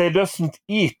because they doesn't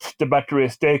eat the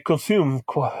batteries. They consume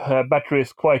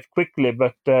batteries quite quickly,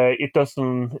 but it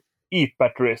doesn't eat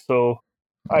batteries. So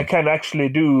I can actually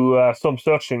do some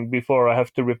searching before I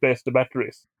have to replace the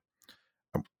batteries.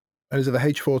 And is it the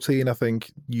H14? I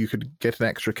think you could get an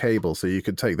extra cable, so you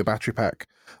could take the battery pack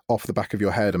off the back of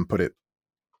your head and put it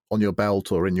on your belt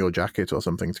or in your jacket or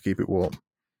something to keep it warm.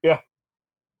 Yeah,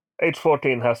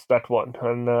 H14 has that one,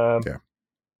 and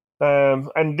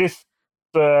and this,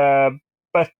 but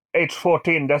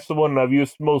H14, that's the one I've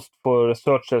used most for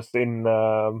searches in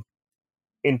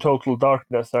total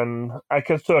darkness, and I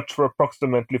can search for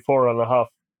approximately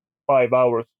 4.5-5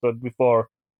 hours before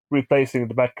replacing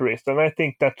the batteries, and I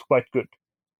think that's quite good.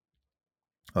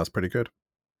 That's pretty good.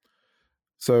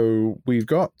 So we've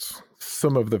got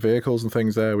some of the vehicles and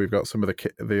things there. We've got some of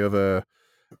the other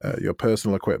your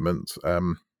personal equipment.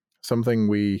 Something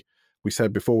we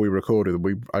said before we recorded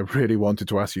I really wanted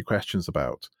to ask you questions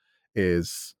about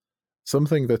is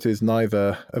something that is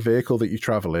neither a vehicle that you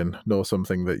travel in nor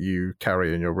something that you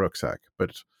carry in your rucksack,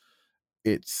 but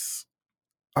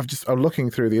I'm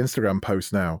looking through the Instagram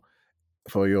post now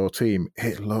for your team.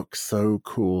 It looks so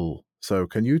cool. So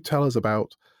can you tell us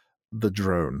about the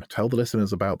drone? Tell the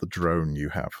listeners about the drone you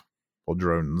have, or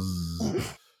drones.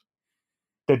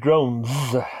 The drones.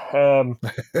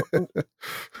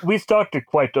 We started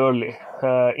quite early.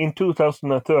 In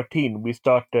 2013, we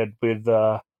started with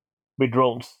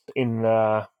drones in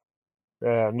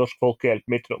Norsk Folkehjelp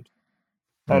Midt-Troms.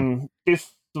 And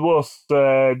this was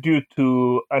due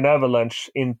to an avalanche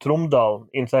in Tromdalen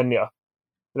in Senja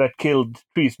that killed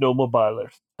 3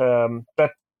 snowmobilers.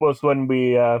 That was when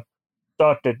we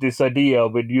started this idea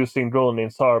with using drone in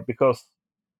SAR, because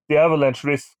the avalanche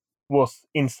risk was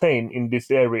insane in this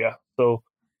area. So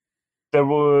there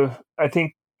were, I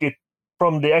think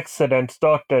from the accident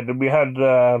started, we had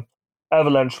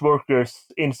avalanche workers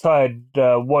inside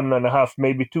 1.5,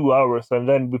 maybe 2 hours, and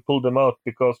then we pulled them out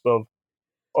because of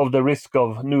the risk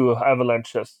of new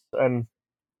avalanches. And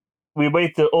we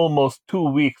waited almost 2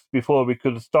 weeks before we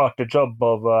could start the job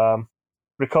of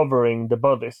recovering the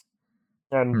bodies.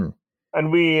 And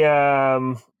we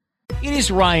It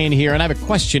is Ryan here, and I have a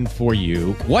question for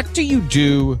you. What do you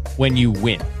do when you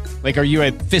win? Like, are you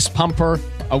a fist pumper,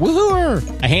 a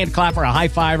woohooer, a hand clapper, a high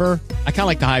fiver? I kind of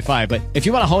like the high five, but if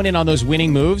you want to hone in on those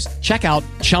winning moves, check out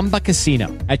Chumba Casino.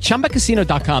 At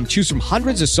ChumbaCasino.com, choose from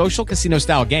hundreds of social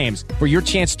casino-style games for your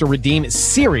chance to redeem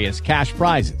serious cash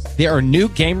prizes. There are new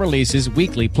game releases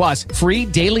weekly, plus free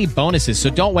daily bonuses. So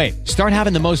don't wait. Start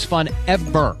having the most fun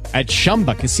ever at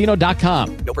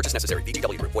ChumbaCasino.com. No purchase necessary.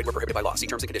 VGW Group. Void where prohibited by law. See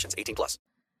terms and conditions. 18+.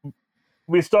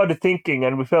 We started thinking,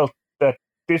 and we felt that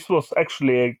this was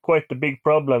actually quite a big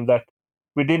problem, that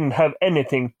we didn't have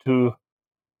anything to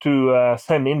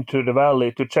send into the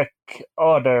valley to check,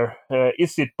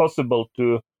 is it possible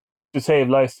to save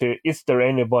lives here? Is there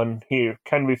anyone here?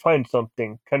 Can we find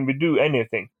something? Can we do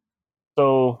anything?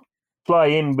 So fly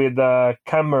in with a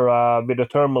camera, with a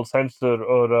thermal sensor,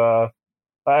 or a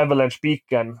avalanche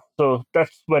beacon. So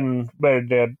that's where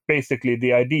basically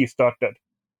the idea started.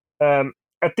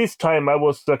 At this time, I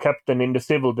was a captain in the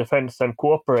civil defense and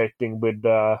cooperating with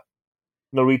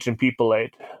Norwegian People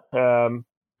Aid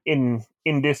in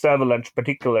this avalanche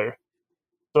particular.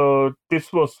 So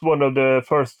this was one of the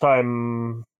first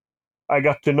time I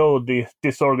got to know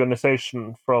this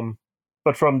organization from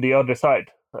the other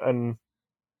side, and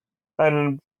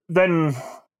then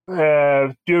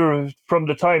from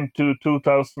the time to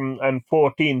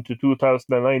 2014 to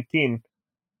 2019.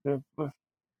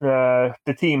 The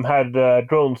team had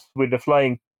drones with a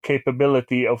flying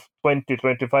capability of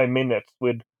 20-25 minutes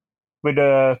with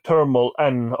a thermal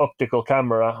and optical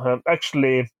camera.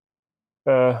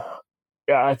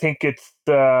 I think it's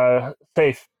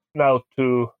safe now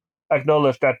to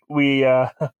acknowledge that we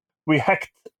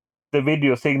hacked the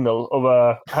video signal of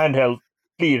a handheld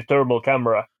FLIR thermal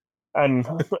camera and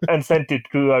sent it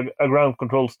to a ground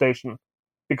control station,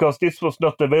 because this was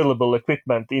not available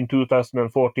equipment in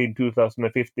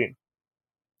 2014-2015.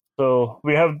 So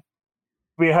we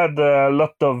had a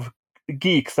lot of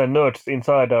geeks and nerds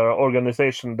inside our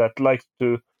organization that likes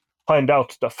to find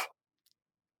out stuff.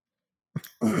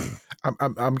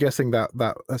 I'm guessing that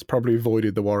has probably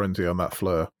voided the warranty on that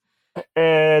FLIR.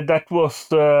 That was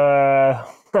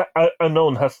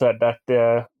unknown has said that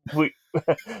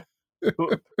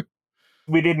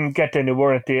we didn't get any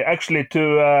warranty. Actually,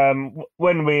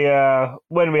 when we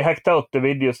hacked out the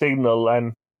video signal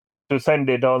and to send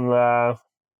it on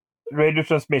radio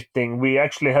transmitting, we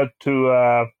actually had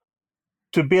to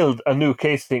build a new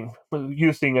casing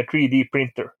using a 3D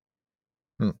printer.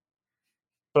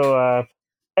 So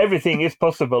everything is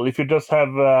possible if you just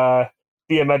have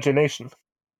the imagination.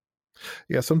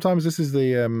 Yeah, sometimes this is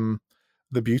the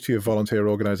beauty of volunteer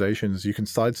organizations. You can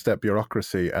sidestep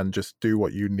bureaucracy and just do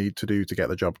what you need to do to get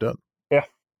the job done. Yeah.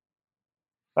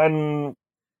 And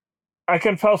I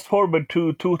can fast forward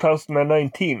to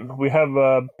 2019. We have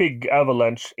a big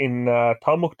avalanche in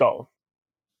Tamokdal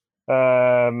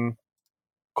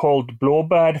called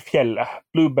Blåbærfjellet,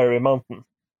 Blueberry Mountain.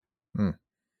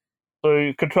 So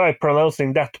you can try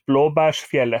pronouncing that,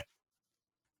 Blåbærsfjellet.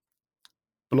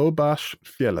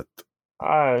 Blåbærsfjellet.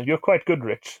 You're quite good,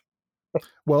 Rich.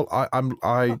 Well, I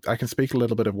can speak a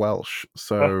little bit of Welsh,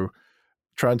 so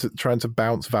trying to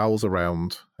bounce vowels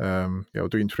around,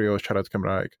 doing trio siarad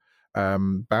Cymraeg,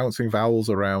 bouncing vowels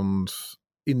around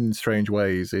in strange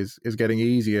ways is getting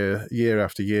easier year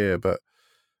after year. But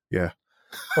yeah,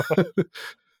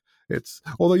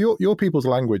 although your people's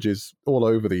language is all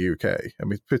over the UK. I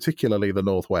mean, particularly the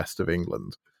northwest of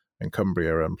England and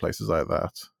Cumbria and places like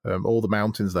that. All the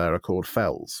mountains there are called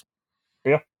fells.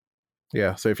 Yeah.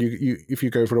 Yeah, so if you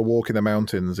go for a walk in the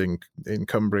mountains in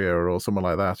Cumbria or somewhere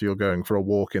like that, you're going for a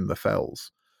walk in the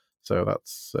fells. So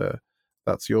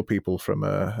that's your people from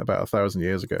about 1,000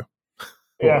 years ago,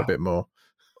 or a bit more.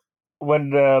 When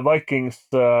the Vikings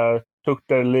took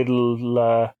their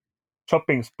little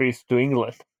shopping sprees to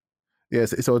England.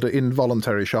 Yes, it's sort of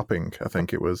involuntary shopping. I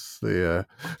think it was the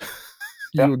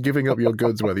you were giving up your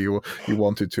goods whether you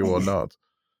wanted to or not.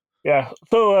 Yeah,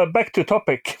 so back to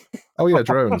topic. Oh yeah,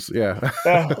 drones, yeah.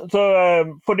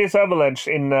 So for this avalanche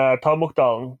in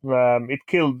Tamokdal, it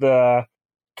killed 3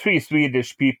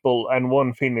 Swedish people and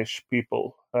 1 Finnish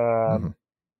people.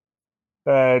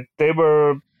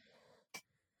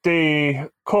 They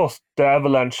caused the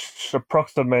avalanche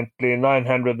approximately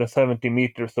 970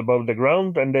 meters above the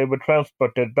ground, and they were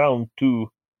transported down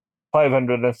to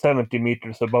 570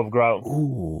 meters above ground.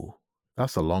 Ooh,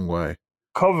 that's a long way.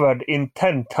 Covered in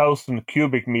 10,000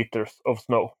 cubic meters of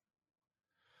snow.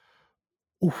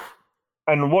 Oof.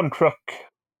 And one truck,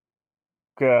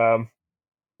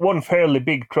 one fairly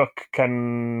big truck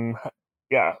can,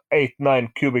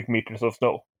 8-9 cubic meters of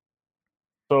snow.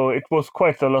 So it was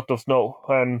quite a lot of snow.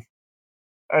 And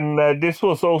And this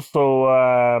was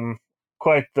also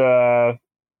quite a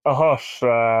harsh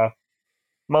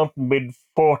mountain with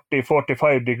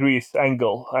 40-45 degrees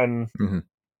angle, and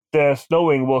the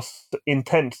snowing was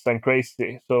intense and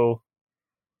crazy. So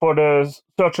for the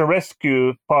search and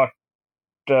rescue part,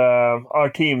 our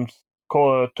teams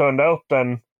turned out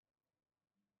and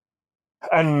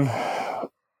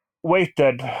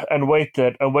waited and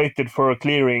waited and waited for a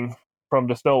clearing from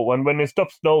the snow. And when it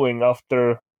stopped snowing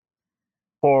after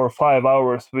 4 or 5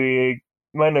 hours, we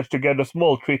managed to get a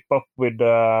small trip up with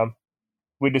the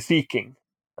Sea King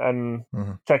and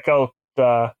check out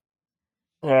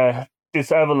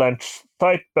this avalanche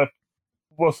site, but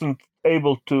wasn't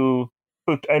able to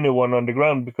put anyone on the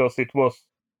ground because it was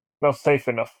not safe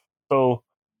enough. So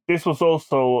this was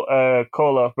also a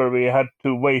call-out where we had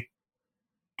to wait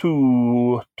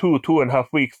 2.5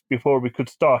 weeks before we could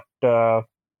start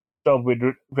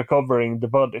with recovering the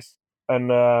bodies.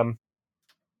 And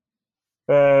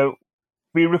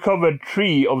we recovered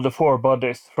 3 of the 4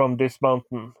 bodies from this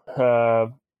mountain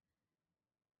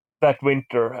that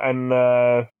winter, and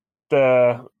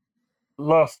the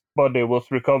last body was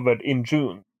recovered in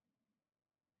June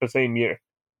the same year.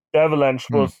 The avalanche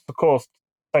was caused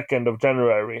 2nd of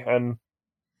January, and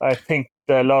I think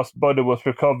the last body was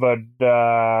recovered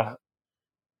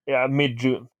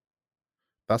mid-June.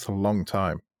 That's a long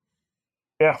time.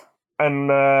 Yeah,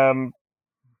 and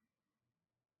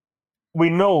we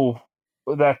know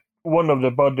that one of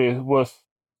the bodies was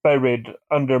buried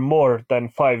under more than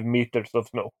 5 meters of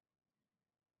snow.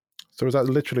 So was that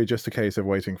literally just a case of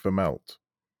waiting for melt?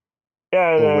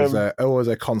 Yeah. Or was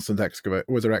there constant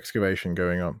excavation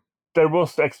going on? There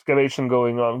was excavation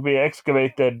going on. We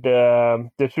excavated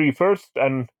the 3 first,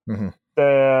 and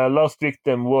the last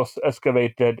victim was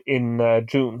excavated in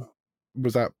June.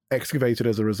 Was that excavated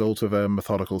as a result of a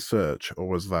methodical search, or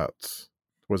was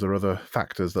there other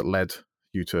factors that led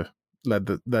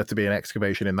there to be an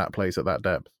excavation in that place at that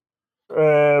depth?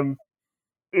 You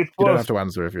don't have to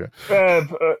answer if you.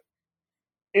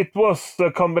 It was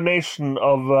a combination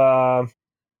of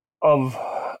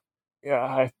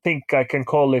I think I can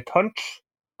call it hunch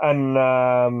and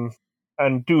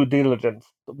due diligence,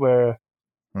 where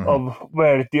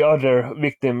the other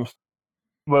victims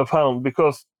were found,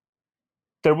 because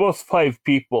there was 5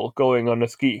 people going on a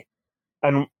ski,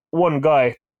 and one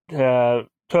guy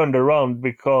turned around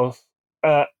because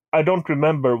I don't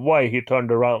remember why he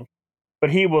turned around, but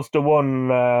he was the one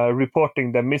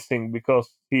reporting them missing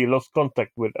because he lost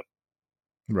contact with them.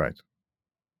 Right.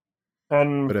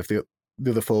 But if the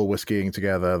other 4 were skiing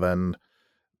together, then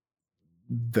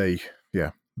they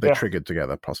triggered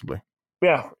together, possibly.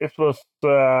 Yeah, it was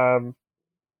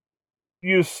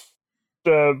used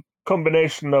the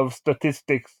combination of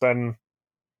statistics and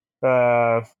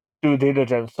due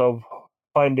diligence of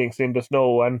findings in the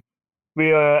snow. And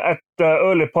we at the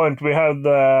early point we had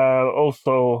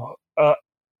also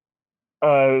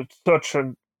a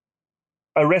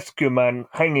rescue man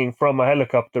hanging from a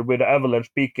helicopter with an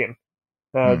avalanche beacon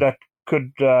that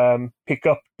could pick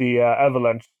up the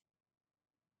avalanche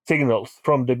signals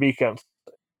from the beacons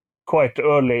quite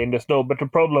early in the snow. But the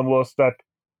problem was that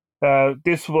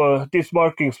these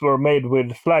markings were made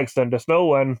with flags in the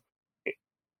snow, and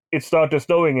it started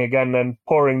snowing again and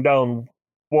pouring down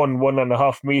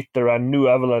 1.5 meter and new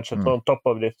avalanches on top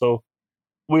of it. So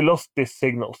we lost these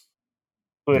signals.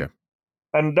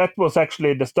 And that was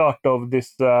actually the start of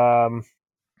this drone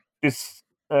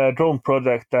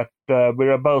project that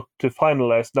we're about to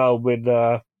finalize now with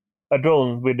a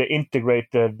drone with the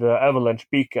integrated avalanche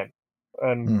beacon.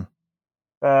 And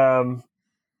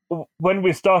when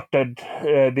we started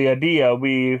the idea,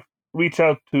 we reached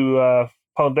out to a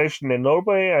foundation in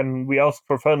Norway, and we asked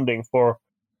for funding for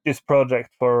this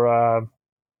project for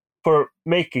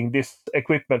making this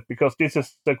equipment, because this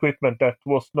is equipment that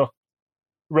was not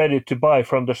ready to buy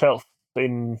from the shelf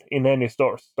in any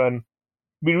stores. And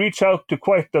we reached out to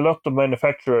quite a lot of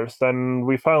manufacturers, and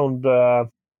we found a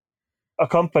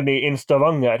company in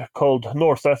Stavanger called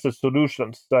Norse Asset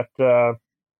Solutions that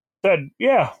said,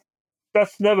 yeah,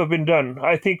 that's never been done.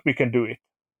 I think we can do it.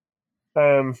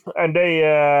 And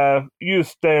they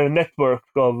used their network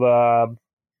of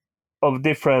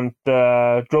different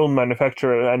drone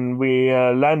manufacturers, and we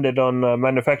landed on a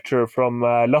manufacturer from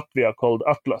Latvia called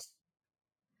Atlas.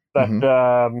 That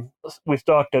we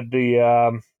started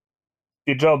the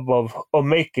job of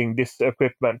making this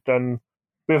equipment, and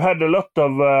we've had a lot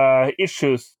of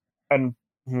issues and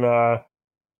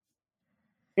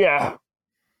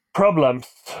problems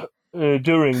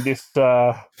during this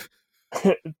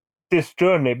this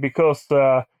journey, because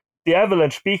the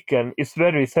avalanche beacon is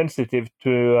very sensitive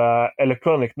to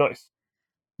electronic noise.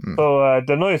 So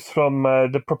the noise from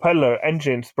the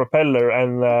engine's propeller,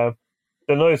 and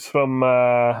the noise from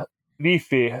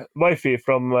Wi-Fi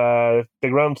from the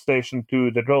ground station to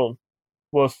the drone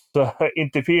was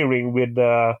interfering with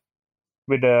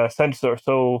the sensor.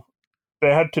 So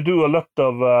they had to do a lot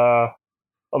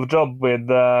of job with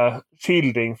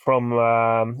shielding from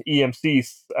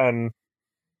EMCs, and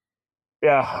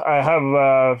I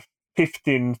have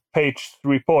 15-page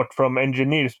report from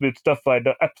engineers with stuff I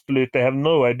absolutely have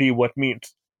no idea what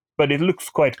means, but it looks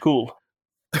quite cool.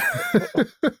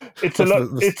 It's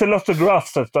a lot of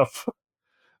graphs and stuff.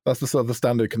 That's the sort of the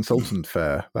standard consultant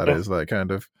fare. That is like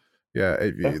kind of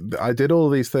I did all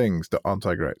these things. Aren't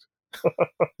I great?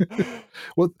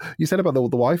 Well, you said about the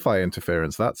Wi-Fi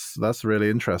interference. That's really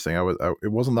interesting.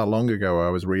 It wasn't that long ago I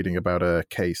was reading about a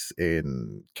case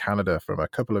in Canada from a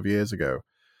couple of years ago,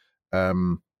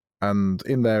 and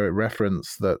in there it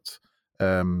referenced that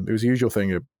it was the usual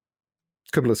thing: a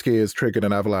couple of skiers triggered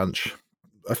an avalanche.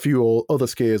 A few other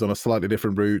skiers on a slightly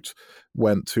different route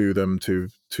went to them to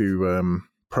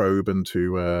probe and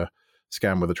to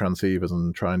scan with the transceivers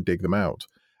and try and dig them out.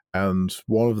 And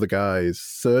one of the guys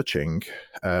searching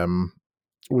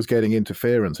was getting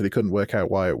interference, and he couldn't work out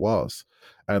why it was.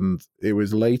 And it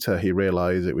was later he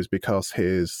realized it was because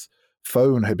his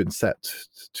phone had been set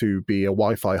to be a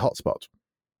Wi-Fi hotspot.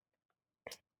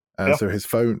 And so his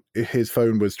phone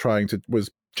was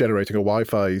generating a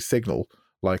Wi-Fi signal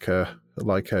like a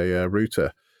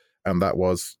router, and that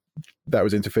was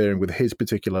interfering with his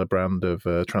particular brand of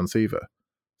transceiver.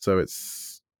 So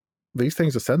these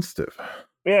things are sensitive.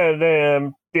 Yeah,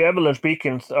 the avalanche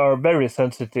beacons are very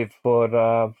sensitive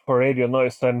for radio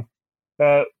noise, and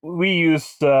we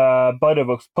use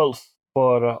Bidavox Pulse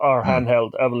for our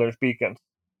handheld avalanche beacons.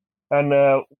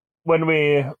 And when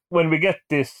we get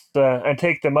this and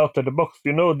take them out of the box,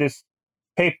 this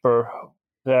paper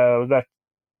that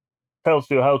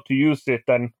tells you how to use it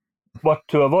and what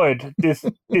to avoid. This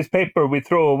paper we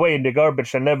throw away in the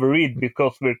garbage and never read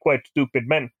because we're quite stupid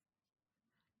men.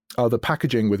 Oh, the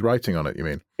packaging with writing on it, you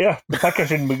mean? Yeah, the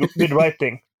packaging with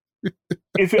writing.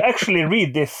 If you actually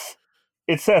read this,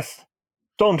 it says,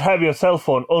 don't have your cell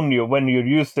phone on you when you're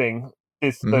using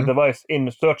this device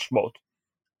in search mode.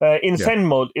 In send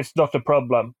mode, it's not a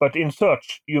problem, but in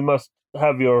search, you must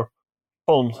have your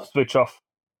phone switch off.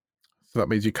 So that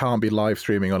means you can't be live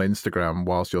streaming on Instagram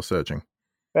whilst you're searching?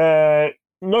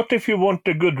 Not if you want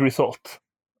a good result.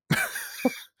 Well,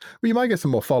 you might get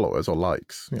some more followers or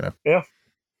likes, Yeah.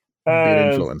 Be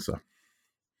an influencer.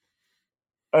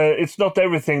 It's not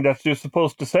everything that you're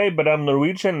supposed to say, but I'm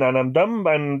Norwegian and I'm dumb,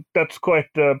 and that's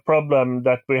quite a problem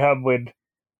that we have with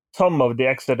some of the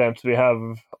accidents we have.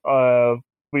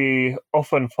 We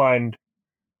often find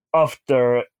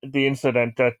after the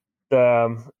incident that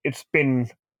it's been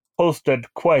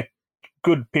posted quite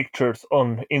good pictures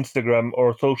on Instagram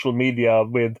or social media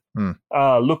with,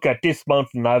 look at this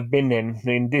mountain I've been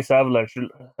in this avalanche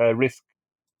risk.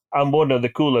 I'm one of the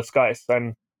coolest guys.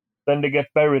 And then they get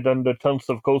buried under tons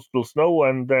of coastal snow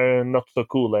and they're not so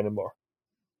cool anymore.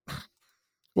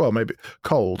 Well, maybe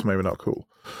cold, maybe not cool.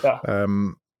 Yeah.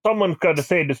 Someone's got to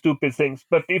say the stupid things.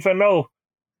 But if I now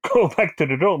go back to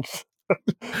the drones.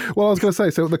 Well, I was going to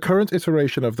say, so the current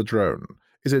iteration of the drone,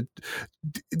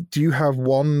 do you have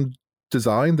one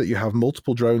design that you have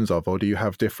multiple drones of, or do you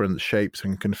have different shapes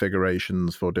and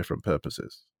configurations for different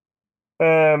purposes?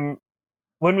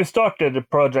 When we started the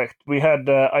project, we had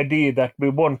the idea that we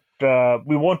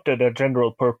wanted a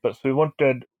general purpose. We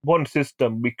wanted one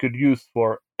system we could use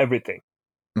for everything.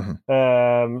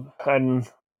 And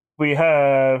we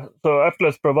have, so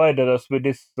Atlas provided us with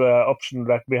this option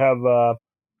that we have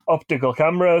optical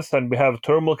cameras, and we have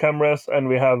thermal cameras, and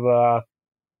we have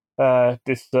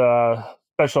this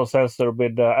special sensor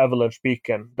with avalanche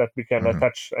beacon that we can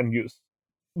attach and use.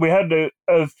 We had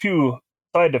a few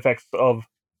side effects of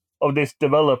this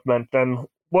development, and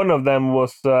one of them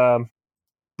was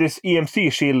this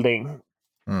EMC shielding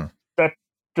that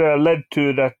led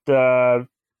to that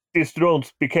these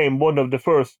drones became one of the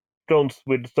first drones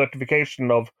with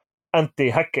certification of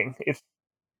anti-hacking. It's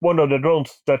one of the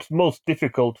drones that's most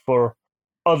difficult for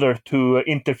others to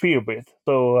interfere with.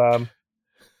 So,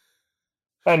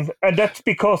 and that's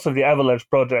because of the Avalanche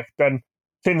project. And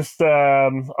since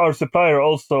our supplier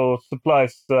also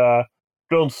supplies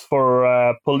drones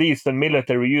for police and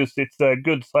military use, it's a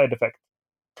good side effect.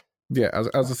 Yeah,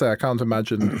 as I say, I can't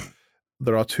imagine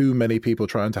there are too many people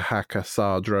trying to hack a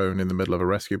SAR drone in the middle of a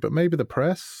rescue, but maybe the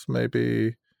press,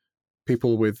 maybe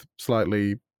people with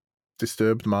slightly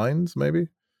disturbed minds, maybe?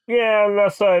 Yeah, and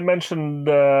as I mentioned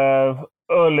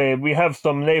earlier, we have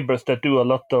some neighbors that do a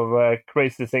lot of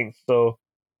crazy things, so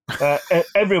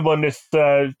everyone is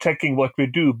checking what we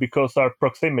do because our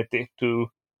proximity to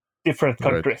different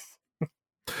countries.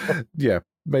 Right. Yeah,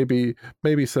 maybe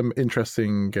some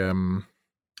interesting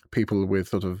people with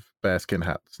sort of bearskin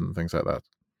hats and things like that.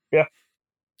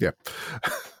 Yeah.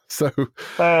 So,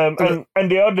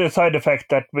 and the other side effect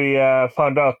that we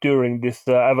found out during this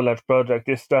Avalanche project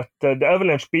is that the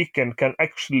Avalanche beacon can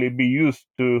actually be used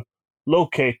to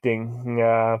locating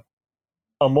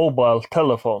a mobile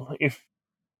telephone. If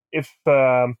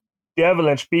the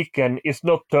Avalanche beacon is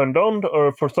not turned on,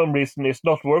 or for some reason is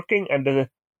not working, and the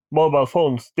mobile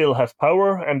phone still has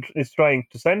power and is trying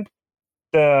to send,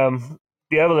 the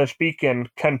Avalanche beacon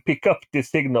can pick up these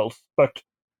signals, but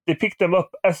they pick them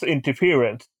up as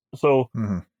interference. So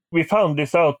we found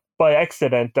this out by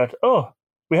accident that, oh,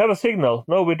 we have a signal.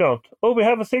 No, we don't. Oh, we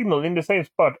have a signal in the same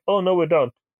spot. Oh, no, we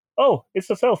don't. Oh, it's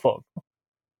a cell phone.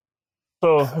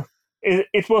 So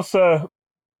it was a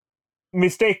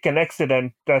mistaken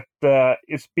accident that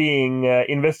is being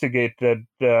investigated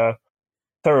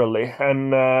thoroughly.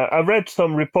 And I've read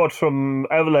some reports from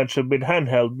Avalanche with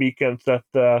handheld beacons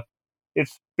that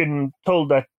it's been told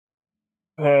that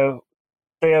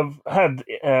they have had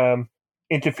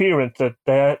interference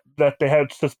that they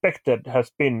have suspected has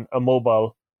been a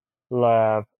mobile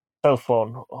cell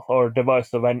phone or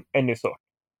device of any sort.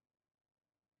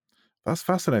 That's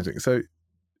fascinating. So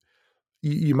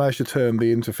you managed to turn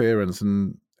the interference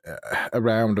and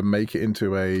around and make it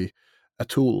into a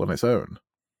tool on its own.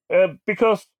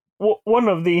 Because one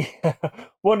of the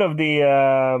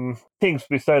things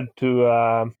we said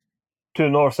to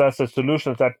Norse Asset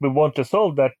Solutions that we want to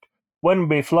solve that when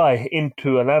we fly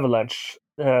into an avalanche,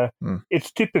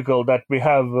 it's typical that we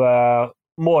have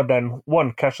more than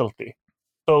one casualty.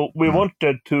 So we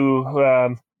wanted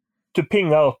to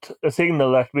ping out a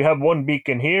signal that we have one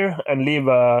beacon here and leave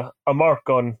a mark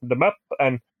on the map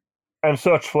and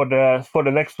search for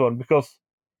the next one, because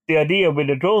the idea with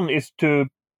the drone is to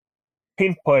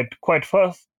pinpoint quite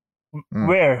fast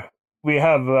where we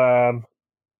have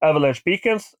avalanche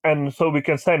beacons, and so we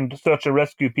can send search and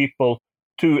rescue people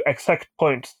to exact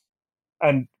points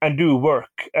and do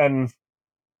work. And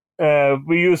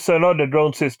we use another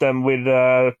drone system with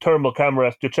thermal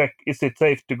cameras to check is it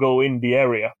safe to go in the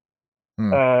area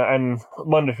and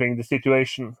monitoring the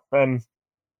situation. And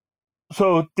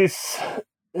so this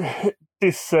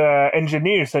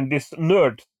engineers and this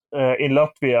nerds in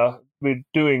Latvia with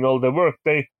doing all the work,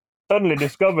 they suddenly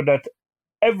discovered that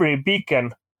every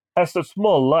beacon has a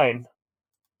small line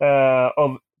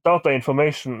of data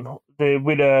information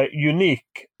with a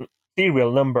unique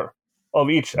serial number of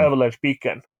each avalanche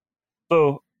beacon.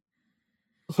 So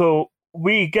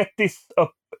we get this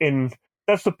up in.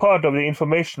 That's a part of the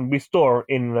information we store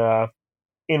in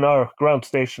our ground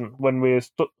station. When we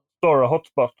store a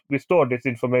hotspot, we store this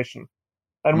information,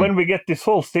 and when we get these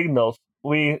false signals,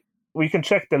 we can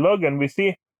check the log and we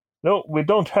see, no, we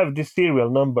don't have this serial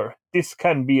number. This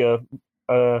can be a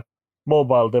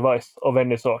mobile device of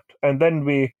any sort, and then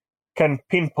we can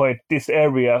pinpoint this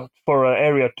area for an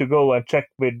area to go and check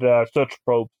with search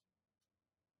probes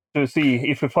to see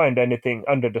if we find anything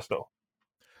under the snow.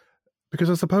 Because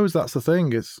I suppose that's the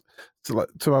thing. It's like,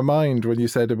 to my mind, when you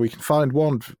said we can find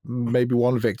maybe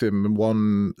one victim and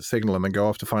one signal and then go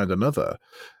off to find another,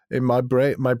 in my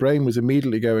brain was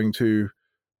immediately going to,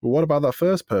 well, what about that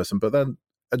first person? But then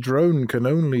a drone can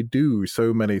only do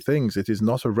so many things. It is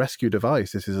not a rescue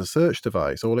device. It is a search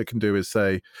device. All it can do is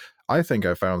say, I think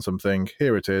I found something.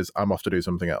 Here it is. I'm off to do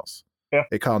something else. Yeah.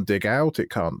 It can't dig out. It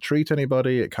can't treat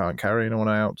anybody. It can't carry anyone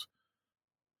out.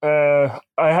 I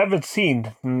haven't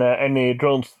seen any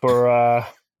drones for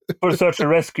search and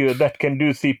rescue that can do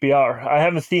CPR. I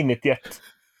haven't seen it yet.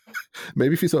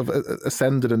 Maybe if you sort of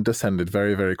ascended and descended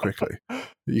very, very quickly,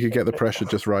 you could get the pressure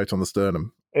just right on the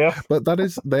sternum. Yeah. But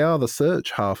they are the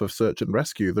search half of search and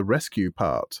rescue. The rescue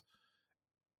part,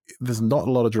 there's not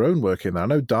a lot of drone work in there. I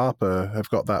know DARPA have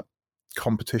got that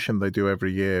competition they do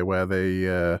every year where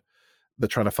they're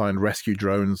trying to find rescue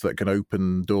drones that can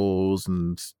open doors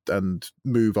and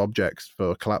move objects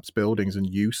for collapsed buildings and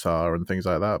USAR and things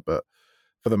like that. But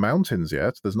for the mountains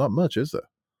yet, there's not much, is there?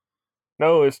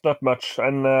 No, it's not much.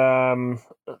 And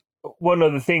one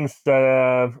of the things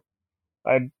that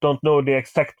I don't know the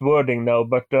exact wording now,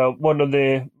 but one of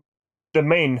the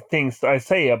main things I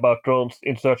say about drones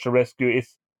in search and rescue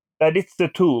is that it's the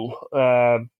tool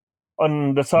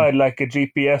on the side, like a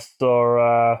GPS or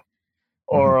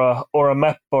a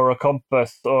map or a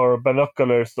compass or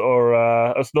binoculars or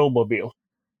a snowmobile.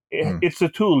 It's a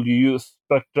tool you use,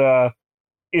 but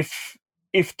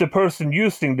if the person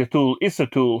using the tool is a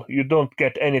tool, you don't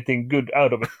get anything good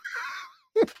out of it.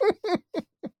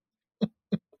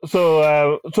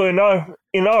 So in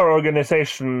our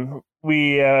organization,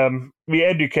 we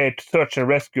educate search and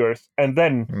rescuers, and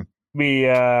then we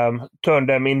turn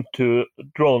them into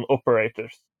drone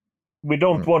operators. We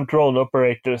don't want drone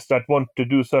operators that want to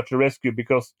do search and rescue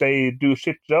because they do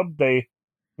shit job. They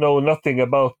know nothing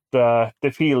about the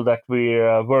field that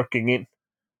we're working in.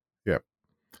 Yeah,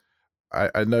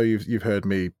 I know you've heard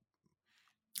me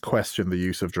question the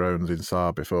use of drones in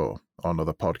SAR before on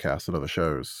other podcasts and other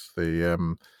shows.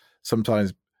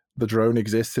 Sometimes the drone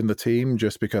exists in the team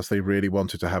just because they really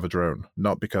wanted to have a drone,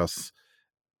 not because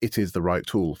it is the right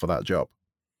tool for that job.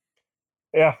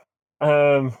 Yeah.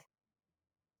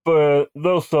 For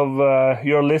those of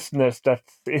your listeners that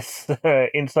is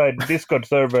inside the Discord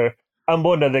server, I'm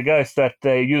one of the guys that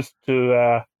used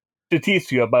to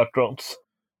tease you about drones.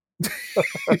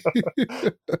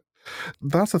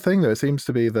 That's the thing, though. It seems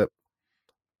to be that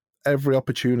every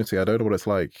opportunity, I don't know what it's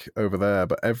like over there,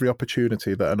 but every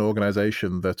opportunity that an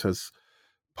organization that has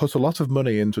put a lot of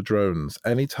money into drones,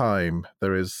 anytime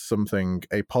there is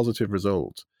a positive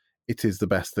result, it is the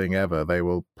best thing ever. They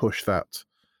will push that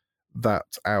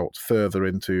out further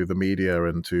into the media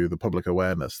and to the public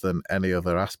awareness than any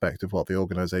other aspect of what the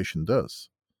organization does.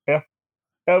 Yeah.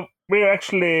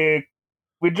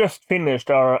 We just finished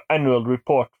our annual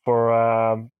report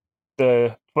for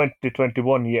the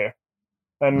 2021 year.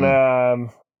 And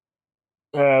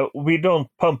we don't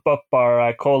pump up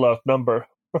our call-out number.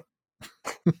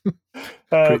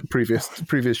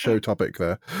 Previous show topic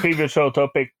there. Previous show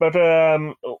topic. But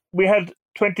we had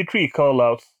 23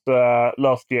 call-outs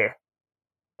last year,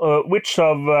 which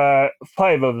of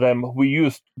 5 of them we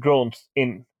used drones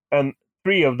in. And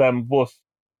 3 of them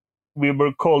we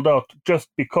were called out just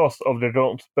because of the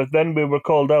drones. But then we were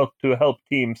called out to help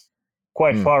teams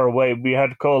quite far away. We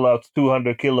had call-outs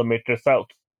 200 kilometers south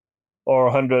or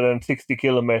 160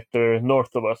 kilometers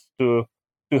north of us to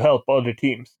help other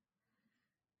teams.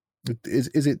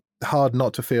 Is it hard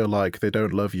not to feel like they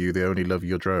don't love you, they only love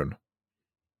your drone?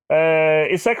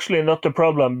 It's actually not a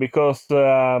problem because we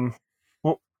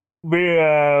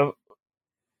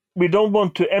don't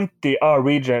want to empty our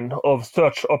region of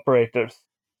search operators.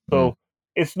 So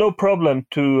it's no problem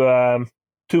to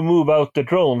move out the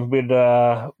drone with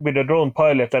a drone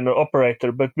pilot and an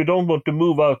operator, but we don't want to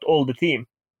move out all the team,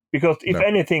 because if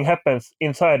anything happens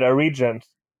inside our regions,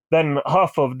 then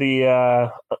half of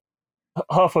the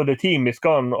team is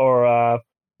gone, or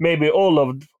maybe all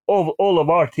of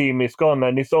our team is gone,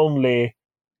 and it's only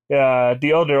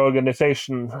the other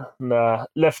organization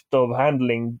left of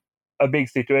handling a big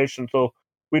situation. So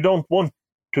we don't want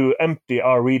to empty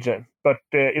our region, but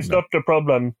it's not a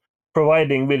problem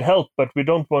providing with help, but we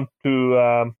don't want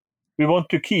to we want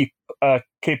to keep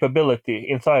capability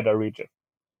inside our region.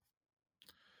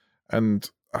 And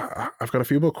I've got a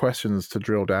few more questions to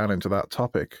drill down into that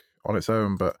topic on its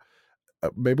own, but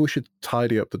maybe we should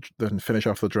tidy up and finish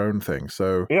off the drone thing.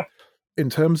 So in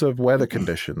terms of weather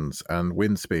conditions and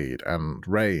wind speed and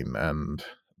rain and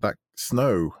that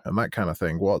snow and that kind of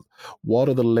thing, what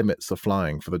are the limits of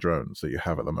flying for the drones that you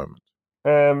have at the moment?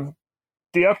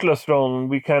 The Atlas drone,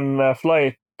 we can fly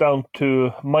it down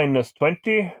to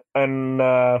 -20, and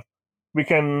we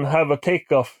can have a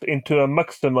takeoff into a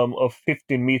maximum of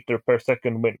 15 meters per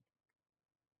second wind.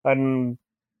 And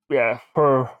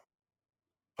for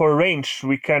range,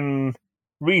 we can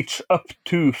reach up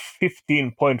to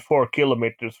 15.4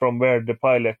 kilometers from where the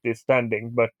pilot is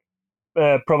standing, but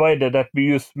provided that we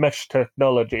use mesh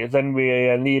technology, then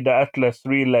we need an Atlas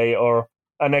relay or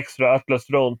an extra Atlas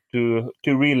drone to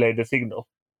relay the signal.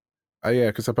 Yeah,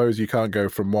 because suppose you can't go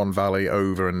from one valley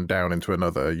over and down into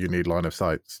another. You need line of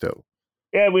sight still.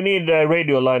 Yeah, we need a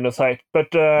radio line of sight. But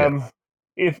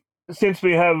since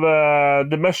we have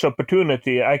the mesh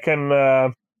opportunity, I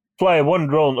can fly one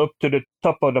drone up to the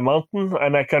top of the mountain,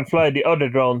 and I can fly the other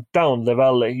drone down the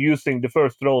valley using the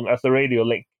first drone as a radio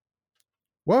link.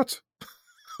 What?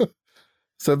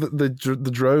 So the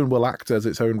drone will act as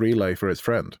its own relay for its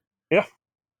friend? Yeah.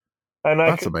 And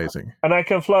that's amazing. And I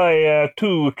can fly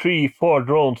 2, 3, 4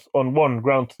 drones on one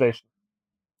ground station.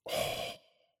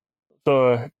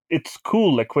 So it's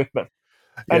cool equipment.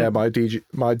 Yeah, my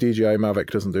DJI Mavic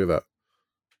doesn't do that.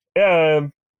 Yeah,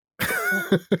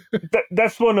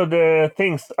 that's one of the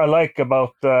things I like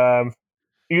about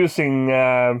using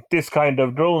this kind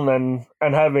of drone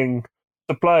and having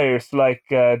suppliers like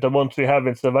the ones we have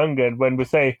in Stavanger. When we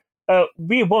say,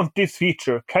 we want this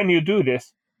feature, can you do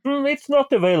this? It's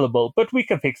not available, but we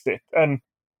can fix it. And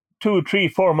 2, 3,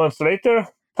 4 months later,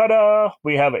 ta-da,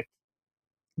 we have it.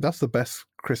 That's the best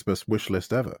Christmas wish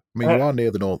list ever. I mean, you are near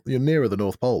the North. You're nearer the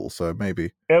North Pole, so maybe.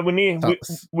 Yeah, we need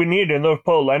the North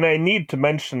Pole, and I need to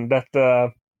mention that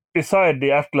beside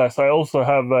the Atlas, I also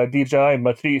have a DJI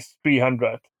Matrice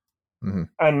 300. Mm-hmm.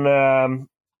 And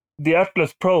the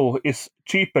Atlas Pro is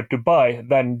cheaper to buy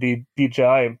than the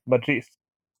DJI Matrice.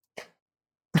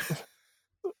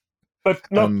 But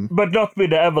not with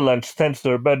the avalanche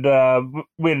sensor, but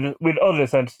with other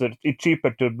sensors, it's cheaper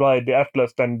to buy the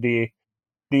Atlas than the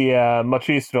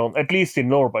Matrice drone, at least in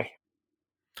Norway.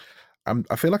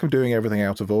 I feel like I'm doing everything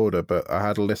out of order, but I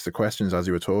had a list of questions as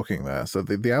you were talking there. So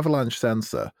the avalanche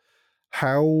sensor,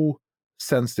 how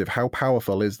sensitive, how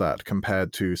powerful is that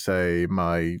compared to, say,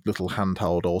 my little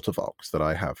handheld Autovox that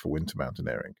I have for winter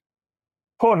mountaineering?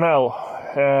 For now,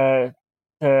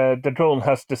 the drone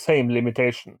has the same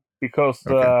limitation because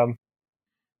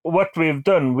what we've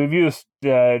done, we've used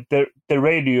the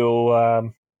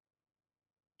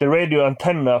radio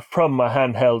antenna from a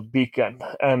handheld beacon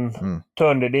and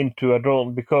turned it into a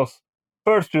drone, because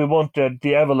first we wanted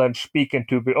the avalanche beacon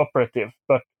to be operative,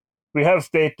 but we have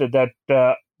stated that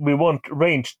we want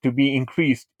range to be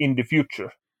increased in the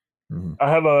future. Mm-hmm.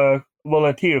 I have a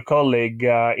volunteer colleague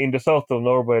in the south of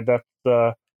Norway that's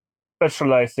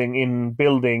specializing in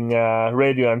building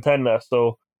radio antennas,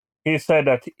 so he said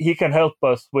that he can help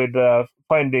us with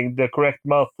finding the correct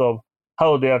method of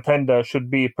how the antenna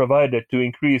should be provided to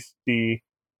increase the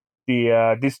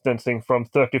distancing from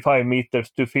 35 meters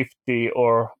to 50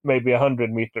 or maybe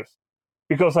 100 meters.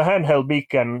 Because a handheld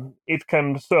beacon, it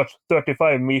can search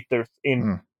 35 meters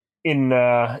in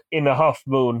a half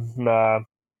moon.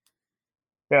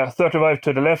 35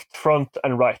 to the left, front,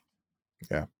 and right.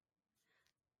 Yeah.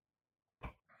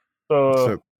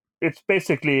 So it's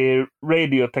basically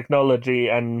radio technology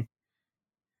and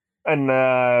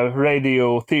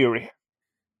radio theory.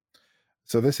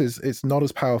 So it's not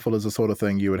as powerful as the sort of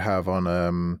thing you would have on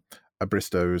a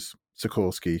Bristow's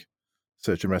Sikorsky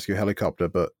search and rescue helicopter,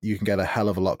 but you can get a hell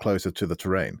of a lot closer to the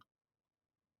terrain.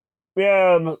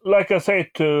 Yeah, like I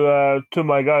say to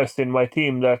my guys in my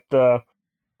team, that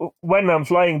when I'm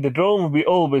flying the drone, we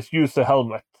always use a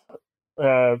helmet,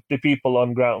 the people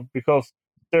on ground, because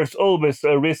there's always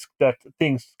a risk that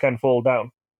things can fall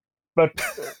down. But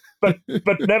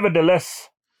nevertheless,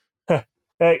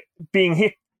 being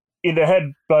hit in the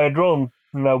head by a drone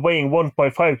weighing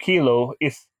 1.5 kilo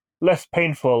is less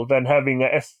painful than having a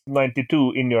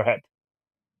S-92 in your head.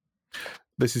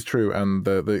 This is true, and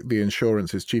the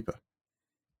insurance is cheaper.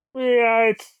 Yeah,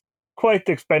 it's quite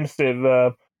expensive,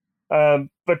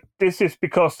 but this is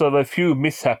because of a few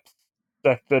mishaps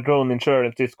that the drone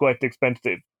insurance is quite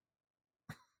expensive.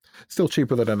 Still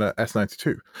cheaper than an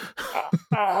S-92.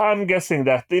 I'm guessing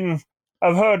that.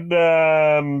 I've heard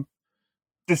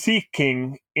the Sea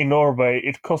King in Norway,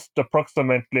 it costs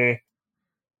approximately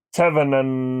 7,000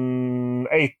 and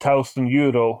 8,000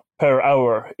 euro per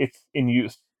hour it's in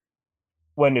use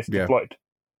when it's deployed.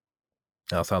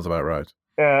 That sounds about right.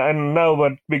 And now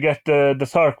when we get the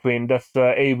Sarqueen, that's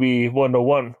the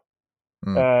AV101,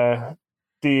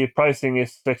 the pricing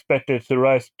is expected to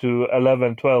rise to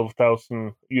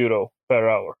 11,000-12,000 euro per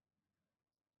hour.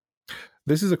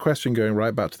 This is a question going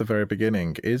right back to the very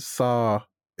beginning. Is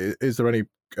there any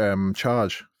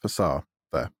charge for SAR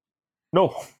there?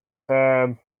 No.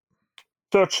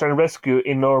 Search and rescue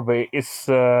in Norway is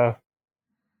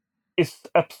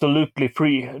absolutely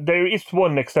free. There is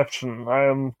one exception. I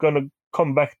am going to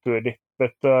come back to it,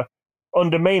 but on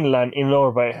the mainland in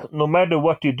Norway, no matter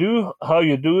what you do, how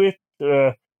you do it,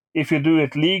 if you do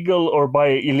it legal or by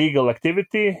illegal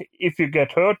activity, if you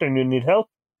get hurt and you need help,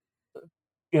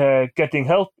 getting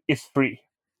help is free.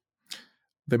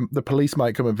 The police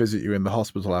might come and visit you in the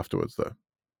hospital afterwards, though.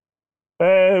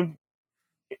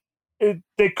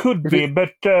 They could be,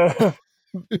 but the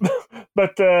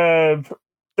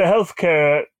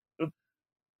healthcare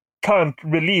can't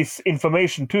release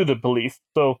information to the police,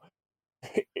 so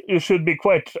you should be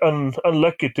quite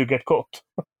unlucky to get caught.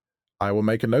 I will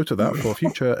make a note of that for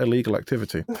future illegal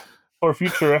activity. For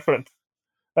future reference.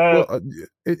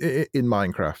 In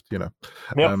Minecraft, you know.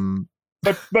 Yeah.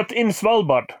 But in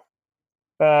Svalbard,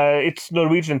 it's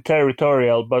Norwegian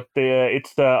territorial, but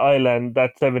it's the island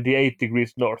that's 78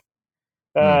 degrees north.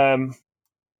 There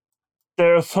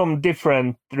are some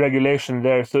different regulations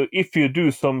there, so if you do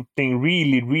something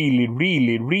really, really,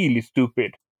 really, really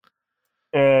stupid,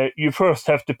 you first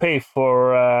have to pay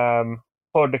for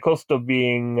the cost of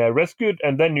being rescued,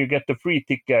 and then you get the free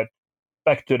ticket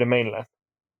back to the mainland.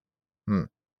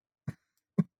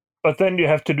 But then you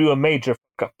have to do a major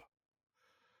fuck up.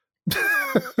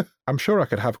 I'm sure I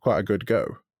could have quite a good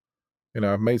go. You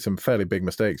know, I've made some fairly big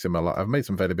mistakes in my life. I've made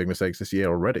some fairly big mistakes this year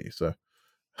already, so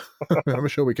I'm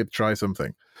sure we could try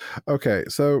something. Okay,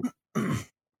 so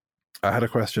I had a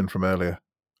question from earlier.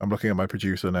 I'm looking at my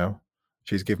producer now.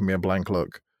 She's giving me a blank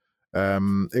look.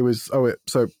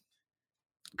 So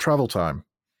travel time.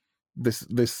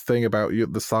 This thing about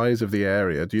the size of the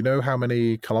area. Do you know how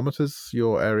many kilometers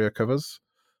your area covers,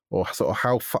 or sort of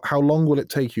how long will it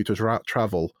take you to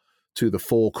travel to the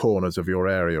four corners of your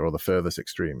area or the furthest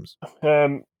extremes?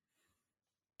 To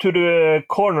the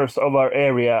corners of our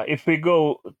area, if we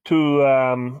go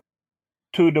to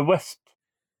the west,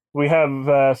 we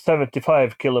have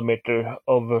 75 kilometers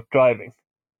of driving,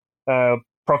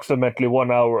 approximately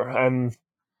 1 hour. And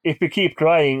if we keep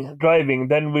driving,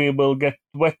 then we will get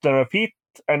wet on our feet,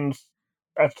 and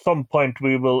at some point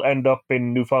we will end up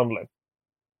in Newfoundland,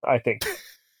 I think.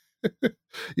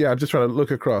 Yeah, I'm just trying to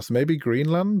look across. Maybe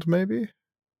Greenland, maybe?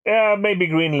 Yeah, maybe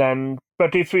Greenland.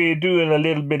 But if we do a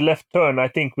little bit left turn, I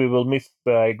think we will miss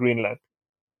Greenland.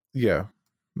 Yeah,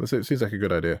 it seems like a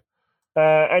good idea.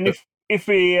 And if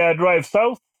we drive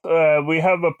south, we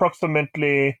have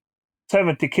approximately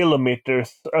 70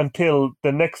 kilometers until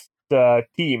the next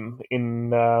team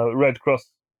in Red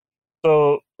Cross.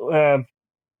 So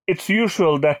it's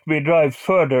usual that we drive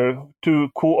further to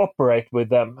cooperate with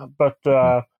them. But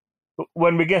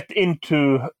when we get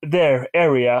into their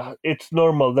area, it's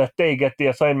normal that they get the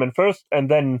assignment first, and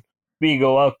then we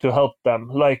go out to help them.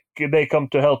 Like they come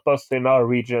to help us in our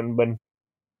region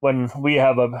when we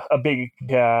have a big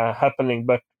happening,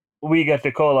 but we get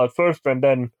the call out first, and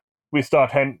then we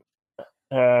start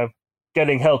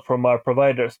getting help from our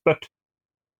providers. But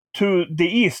to the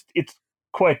east, it's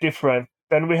quite different.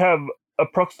 Then we have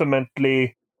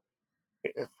approximately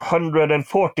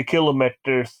 140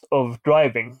 kilometers of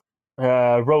driving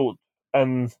road,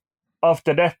 and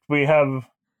after that we have,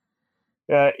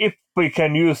 if we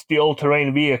can use the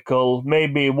all-terrain vehicle,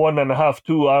 maybe 1.5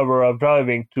 2 hours of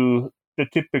driving to the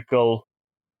typical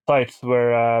sites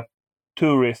where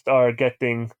tourists are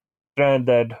getting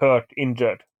stranded, hurt,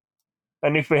 injured.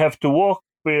 And if we have to walk,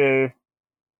 8,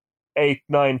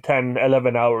 9, 10,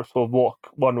 11 hours of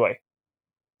walk one way.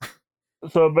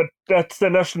 So, but that's the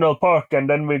national park, and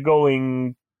then we're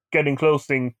getting close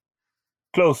to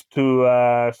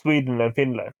Sweden and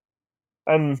Finland.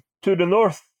 And to the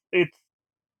north,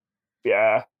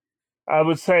 I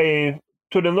would say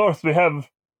to the north we have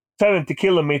 70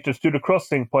 kilometers to the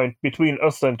crossing point between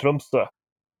us and Tromsø.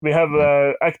 We have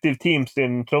active teams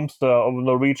in Tromsø of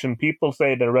Norwegian People's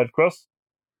Aid and Red Cross.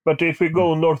 But if we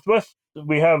go northwest,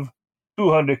 we have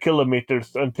 200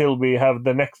 kilometers until we have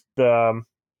the next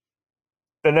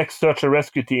search and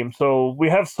rescue team. So we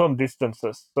have some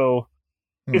distances. So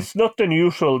it's not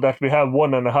unusual that we have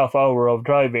 1.5 hours of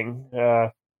driving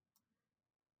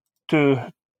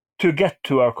to get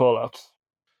to our callouts.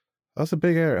 That's a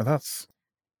big area.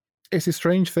 It's a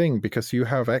strange thing because you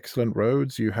have excellent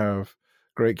roads, you have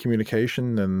great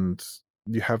communication, and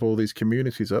you have all these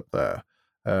communities up there.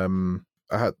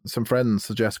 I had some friends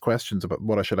suggest questions about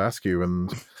what I should ask you,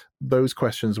 and those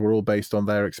questions were all based on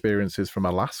their experiences from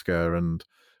Alaska and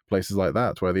places like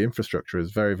that, where the infrastructure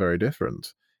is very, very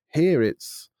different. Here,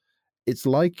 it's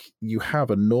like you have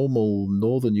a normal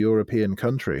Northern European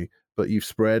country, but you've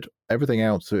spread everything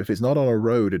out. So if it's not on a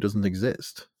road, it doesn't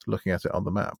exist, looking at it on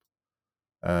the map.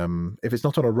 If it's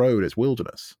not on a road, it's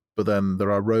wilderness. But then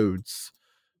there are roads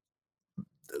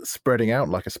spreading out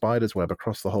like a spider's web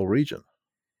across the whole region.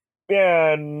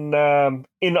 Yeah, and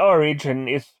in our region,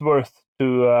 it's worth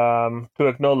to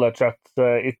acknowledge that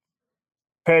it's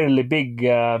fairly big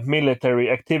military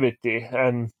activity,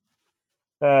 and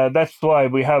that's why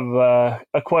we have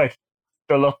quite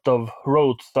a lot of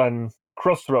roads and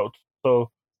crossroads.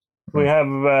 So we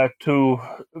have to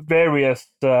various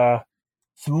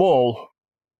small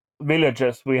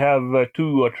villages. We have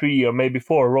 2 or 3 or maybe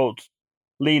 4 roads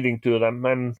leading to them,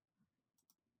 and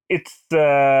it's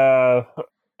a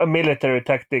military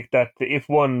tactic that if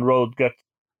one road gets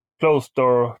closed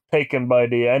or taken by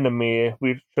the enemy,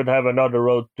 we should have another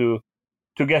road to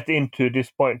get into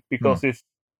this point because it's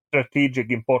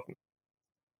strategic important.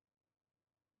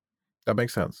 That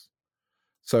makes sense.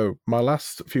 So my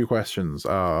last few questions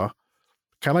are,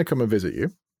 can I come and visit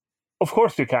you? Of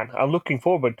course you can. I'm looking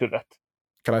forward to that.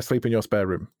 Can I sleep in your spare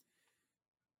room?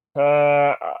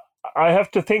 I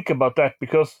have to think about that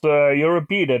because you're a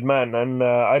bearded man, and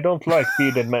I don't like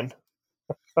bearded men.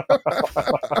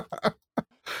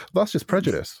 That's just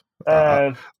prejudice.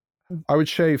 I would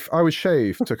shave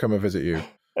to come and visit you.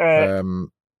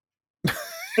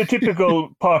 The typical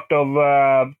part of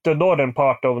the northern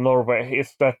part of Norway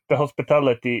is that the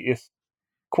hospitality is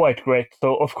quite great.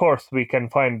 So of course we can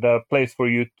find a place for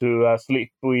you to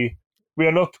sleep. We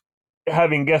are not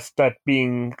having guests that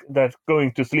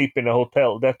going to sleep in a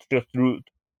hotel. That's just rude.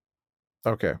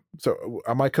 Okay. So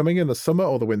am I coming in the summer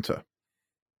or the winter?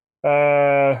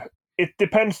 It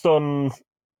depends on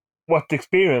what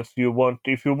experience you want.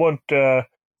 If you want the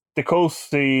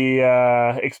cozy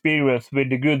experience with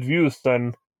the good views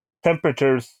and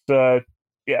temperatures,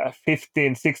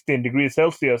 15, 16 degrees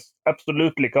Celsius,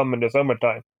 absolutely come in the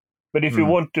summertime. But if you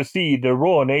want to see the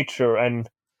raw nature and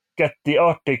get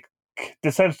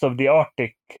the sense of the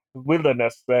Arctic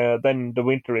wilderness, then the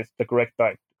winter is the correct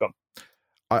time to come.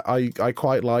 I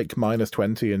quite like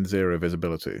 -20 and 0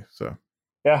 visibility. So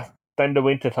yeah, then the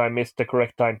winter time is the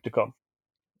correct time to come.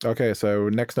 Okay, so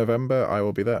next November I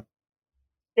will be there.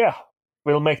 Yeah,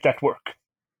 we'll make that work.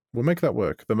 We'll make that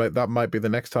work. That might be the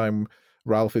next time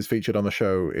Ralph is featured on the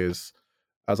show, is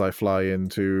as I fly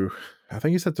into, I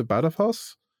think you said to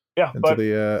Bardufoss? Yeah, but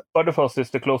Bardufoss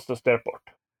is the closest airport.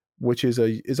 Which is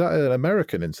that an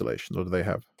American installation, or do they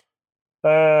have?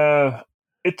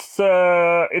 It's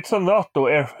a NATO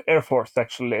Air Force,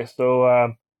 actually.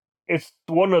 So it's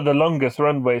one of the longest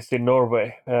runways in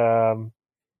Norway.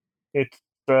 It's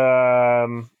a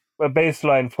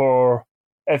baseline for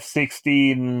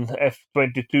F-16,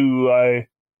 F-22.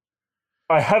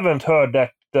 I haven't heard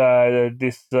that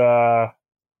this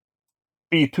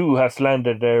B-2 has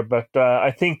landed there, but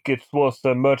I think it was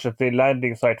a emergency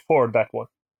landing site for that one.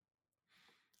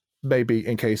 Maybe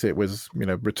in case it was,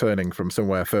 returning from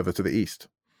somewhere further to the east.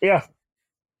 Yeah,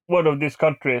 one of these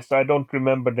countries. I don't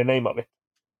remember the name of it.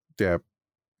 Yeah,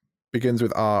 begins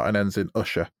with R and ends in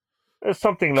Usher.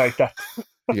 Something like that.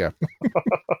 Yeah.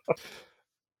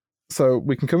 So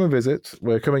we can come and visit.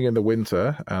 We're coming in the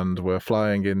winter, and we're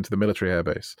flying into the military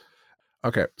airbase.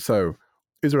 Okay, so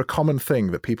is there a common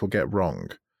thing that people get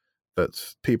wrong?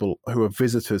 That people who are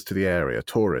visitors to the area,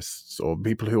 tourists, or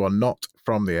people who are not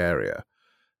from the area,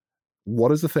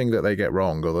 what is the thing that they get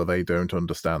wrong or that they don't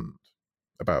understand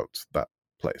about that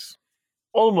place?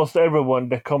 Almost everyone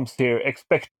that comes here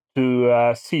expects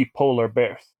to see polar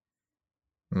bears.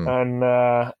 And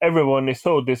everyone is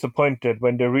so disappointed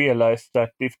when they realize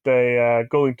that if they are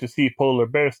going to see polar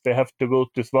bears, they have to go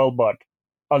to Svalbard,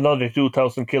 another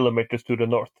 2,000 kilometers to the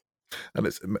north. And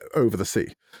it's over the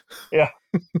sea. Yeah.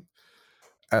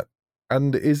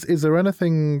 And is there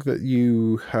anything that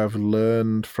you have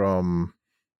learned from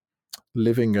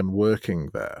living and working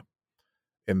there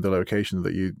in the location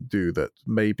that you do that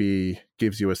maybe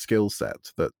gives you a skill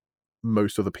set that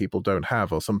most other people don't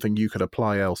have, or something you could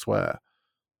apply elsewhere?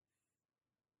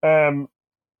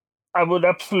 I would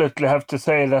absolutely have to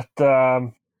say that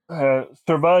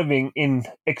surviving in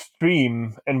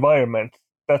extreme environments,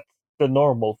 that's the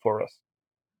normal for us.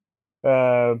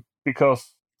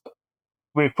 Because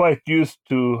we're quite used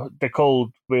to the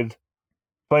cold with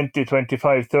 20,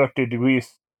 25, 30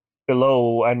 degrees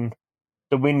below and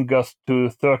the wind gusts to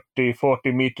 30,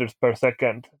 40 meters per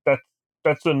second.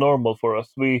 That's the normal for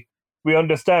us. We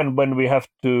understand when we have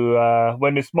to,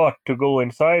 when it's smart to go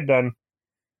inside and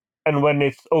when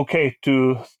it's okay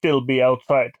to still be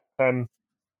outside. And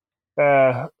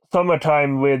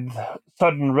summertime with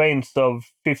sudden rains of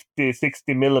 50,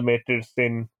 60 millimeters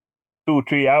in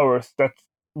 2-3 hours, that's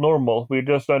normal. We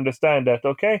just understand that,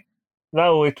 okay,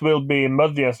 now it will be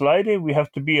muddy and slidey. We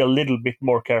have to be a little bit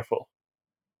more careful.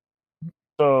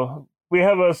 So we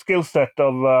have a skill set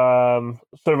of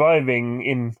surviving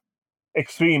in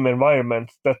extreme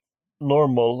environments that's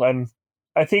normal. And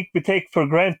I think we take for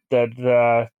granted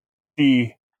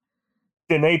the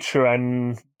nature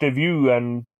and the view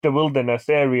and the wilderness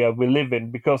area we live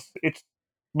in because it's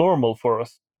normal for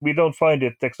us. We don't find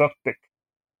it exotic.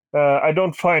 I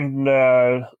don't find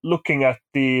looking at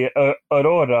the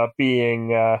aurora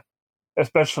being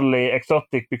especially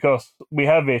exotic because we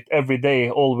have it every day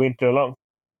all winter long.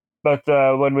 But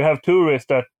when we have tourists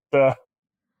that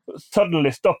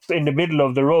suddenly stops in the middle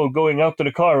of the road going out to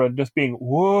the car and just being,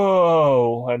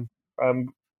 whoa, and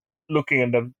I'm looking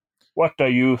at them, what are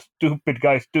you stupid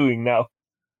guys doing now?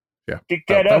 Yeah.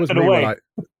 Get out of the way.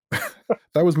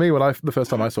 That was me the first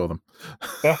time I saw them.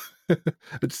 Yeah.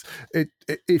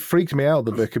 It freaked me out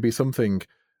that there could be something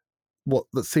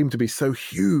that seemed to be so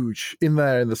huge in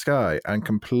there in the sky and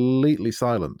completely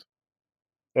silent.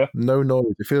 Yeah. No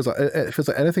noise. It feels like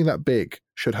anything that big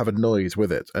should have a noise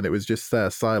with it, and it was just there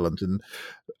silent. And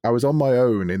I was on my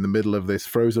own in the middle of this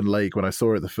frozen lake when I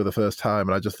saw it for the first time,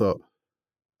 and I just thought,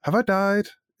 have I died?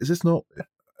 Is this not?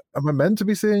 Am I meant to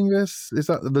be seeing this? Is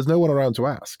that there's no one around to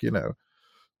ask?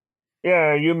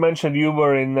 Yeah, you mentioned you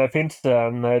were in Finsta,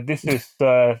 and this is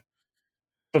the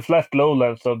flat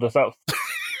lowlands of the south.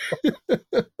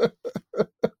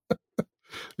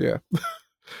 Yeah,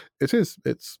 it is.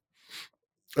 It's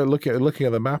looking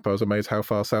at the map. I was amazed how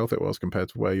far south it was compared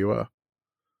to where you are.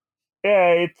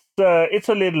 Yeah, it's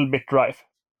a little bit drive.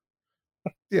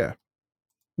 Yeah,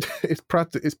 it's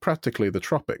practically the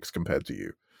tropics compared to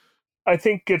you. I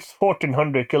think it's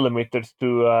 1,400 kilometers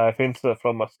to Finse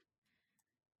from us.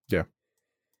 Yeah.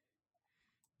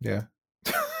 Yeah.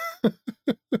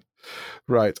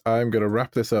 Right, I'm going to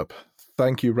wrap this up.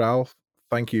 Thank you, Ralph.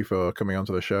 Thank you for coming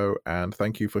onto the show, and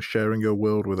thank you for sharing your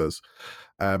world with us.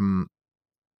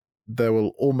 There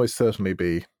will almost certainly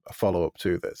be a follow-up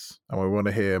to this, and we want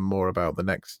to hear more about the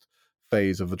next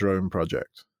phase of the drone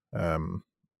project, and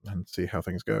see how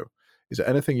things go. Is there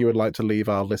anything you would like to leave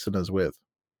our listeners with?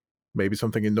 Maybe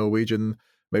something in Norwegian,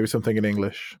 maybe something in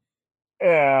English?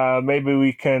 Maybe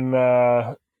we can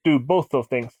do both of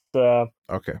things.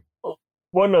 Okay.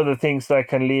 One of the things I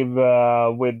can leave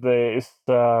with is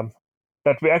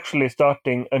that we're actually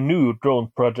starting a new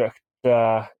drone project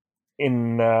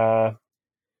in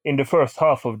the first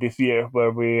half of this year,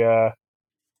 where we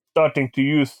starting to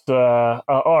use a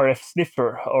RF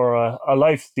sniffer, or a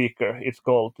life seeker, it's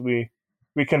called. We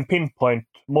can pinpoint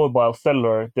mobile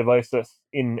cellular devices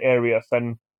in areas,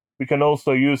 and we can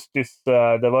also use this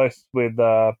device with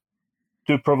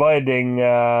to providing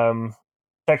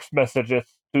text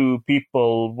messages to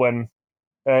people when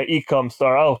ecoms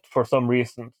are out for some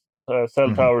reason,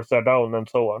 cell towers are down, and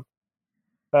so on.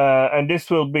 And this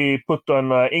will be put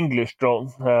on an English drone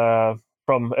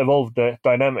from Evolved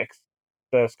Dynamics,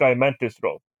 the Sky Mantis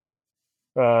drone.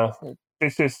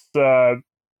 This is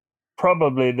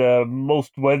probably the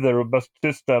most weather-robust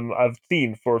system I've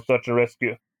seen for such a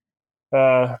rescue.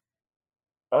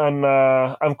 And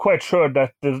I'm quite sure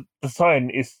that the design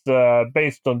is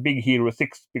based on Big Hero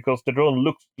 6, because the drone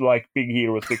looks like Big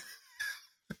Hero 6.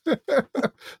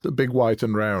 The big white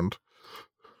and round.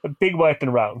 Big white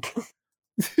and round.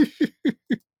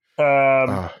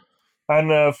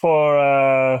 And for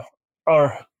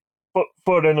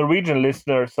the Norwegian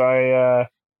listeners, I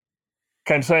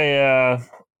kan si jeg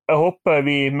håper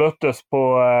vi møtes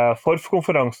på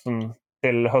FORF-konferansen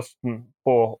til høsten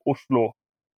på Oslo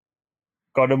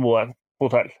Gardermoen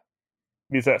hotell.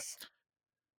 Vi ses.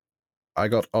 I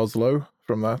got Oslo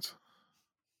from that.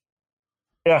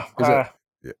 Yeah.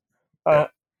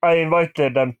 I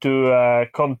invited them to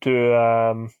come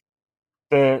to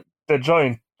the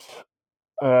joint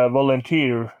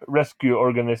volunteer rescue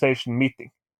organization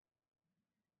meeting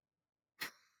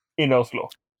in Oslo.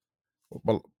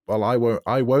 Well,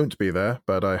 I won't be there,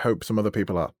 but I hope some other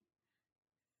people are.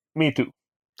 Me too.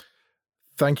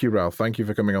 Thank you, Ralph. Thank you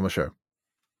for coming on the show.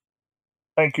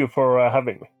 Thank you for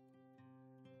having me.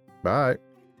 Bye.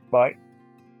 Bye.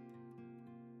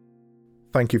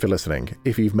 Thank you for listening.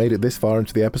 If you've made it this far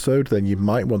into the episode, then you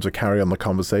might want to carry on the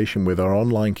conversation with our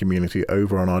online community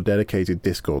over on our dedicated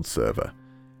Discord server.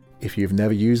 If you've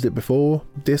never used it before,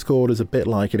 Discord is a bit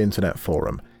like an internet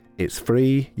forum. It's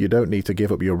free, you don't need to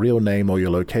give up your real name or your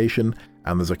location,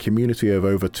 and there's a community of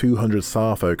over 200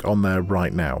 SAR folk on there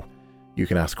right now. You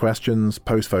can ask questions,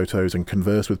 post photos, and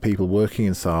converse with people working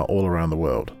in SAR all around the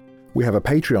world. We have a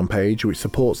Patreon page which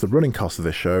supports the running costs of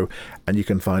this show, and you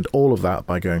can find all of that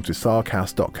by going to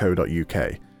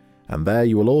sarcast.co.uk. And there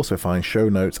you will also find show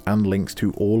notes and links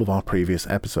to all of our previous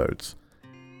episodes.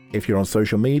 If you're on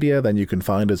social media, then you can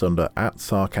find us under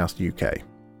 @SarcastUK.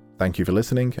 Thank you for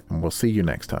listening, and we'll see you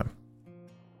next time.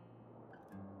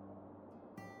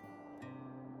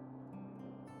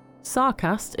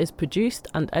 Sarcast is produced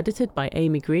and edited by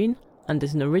Amy Green and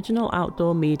is an original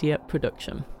Outdoor Media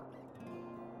production.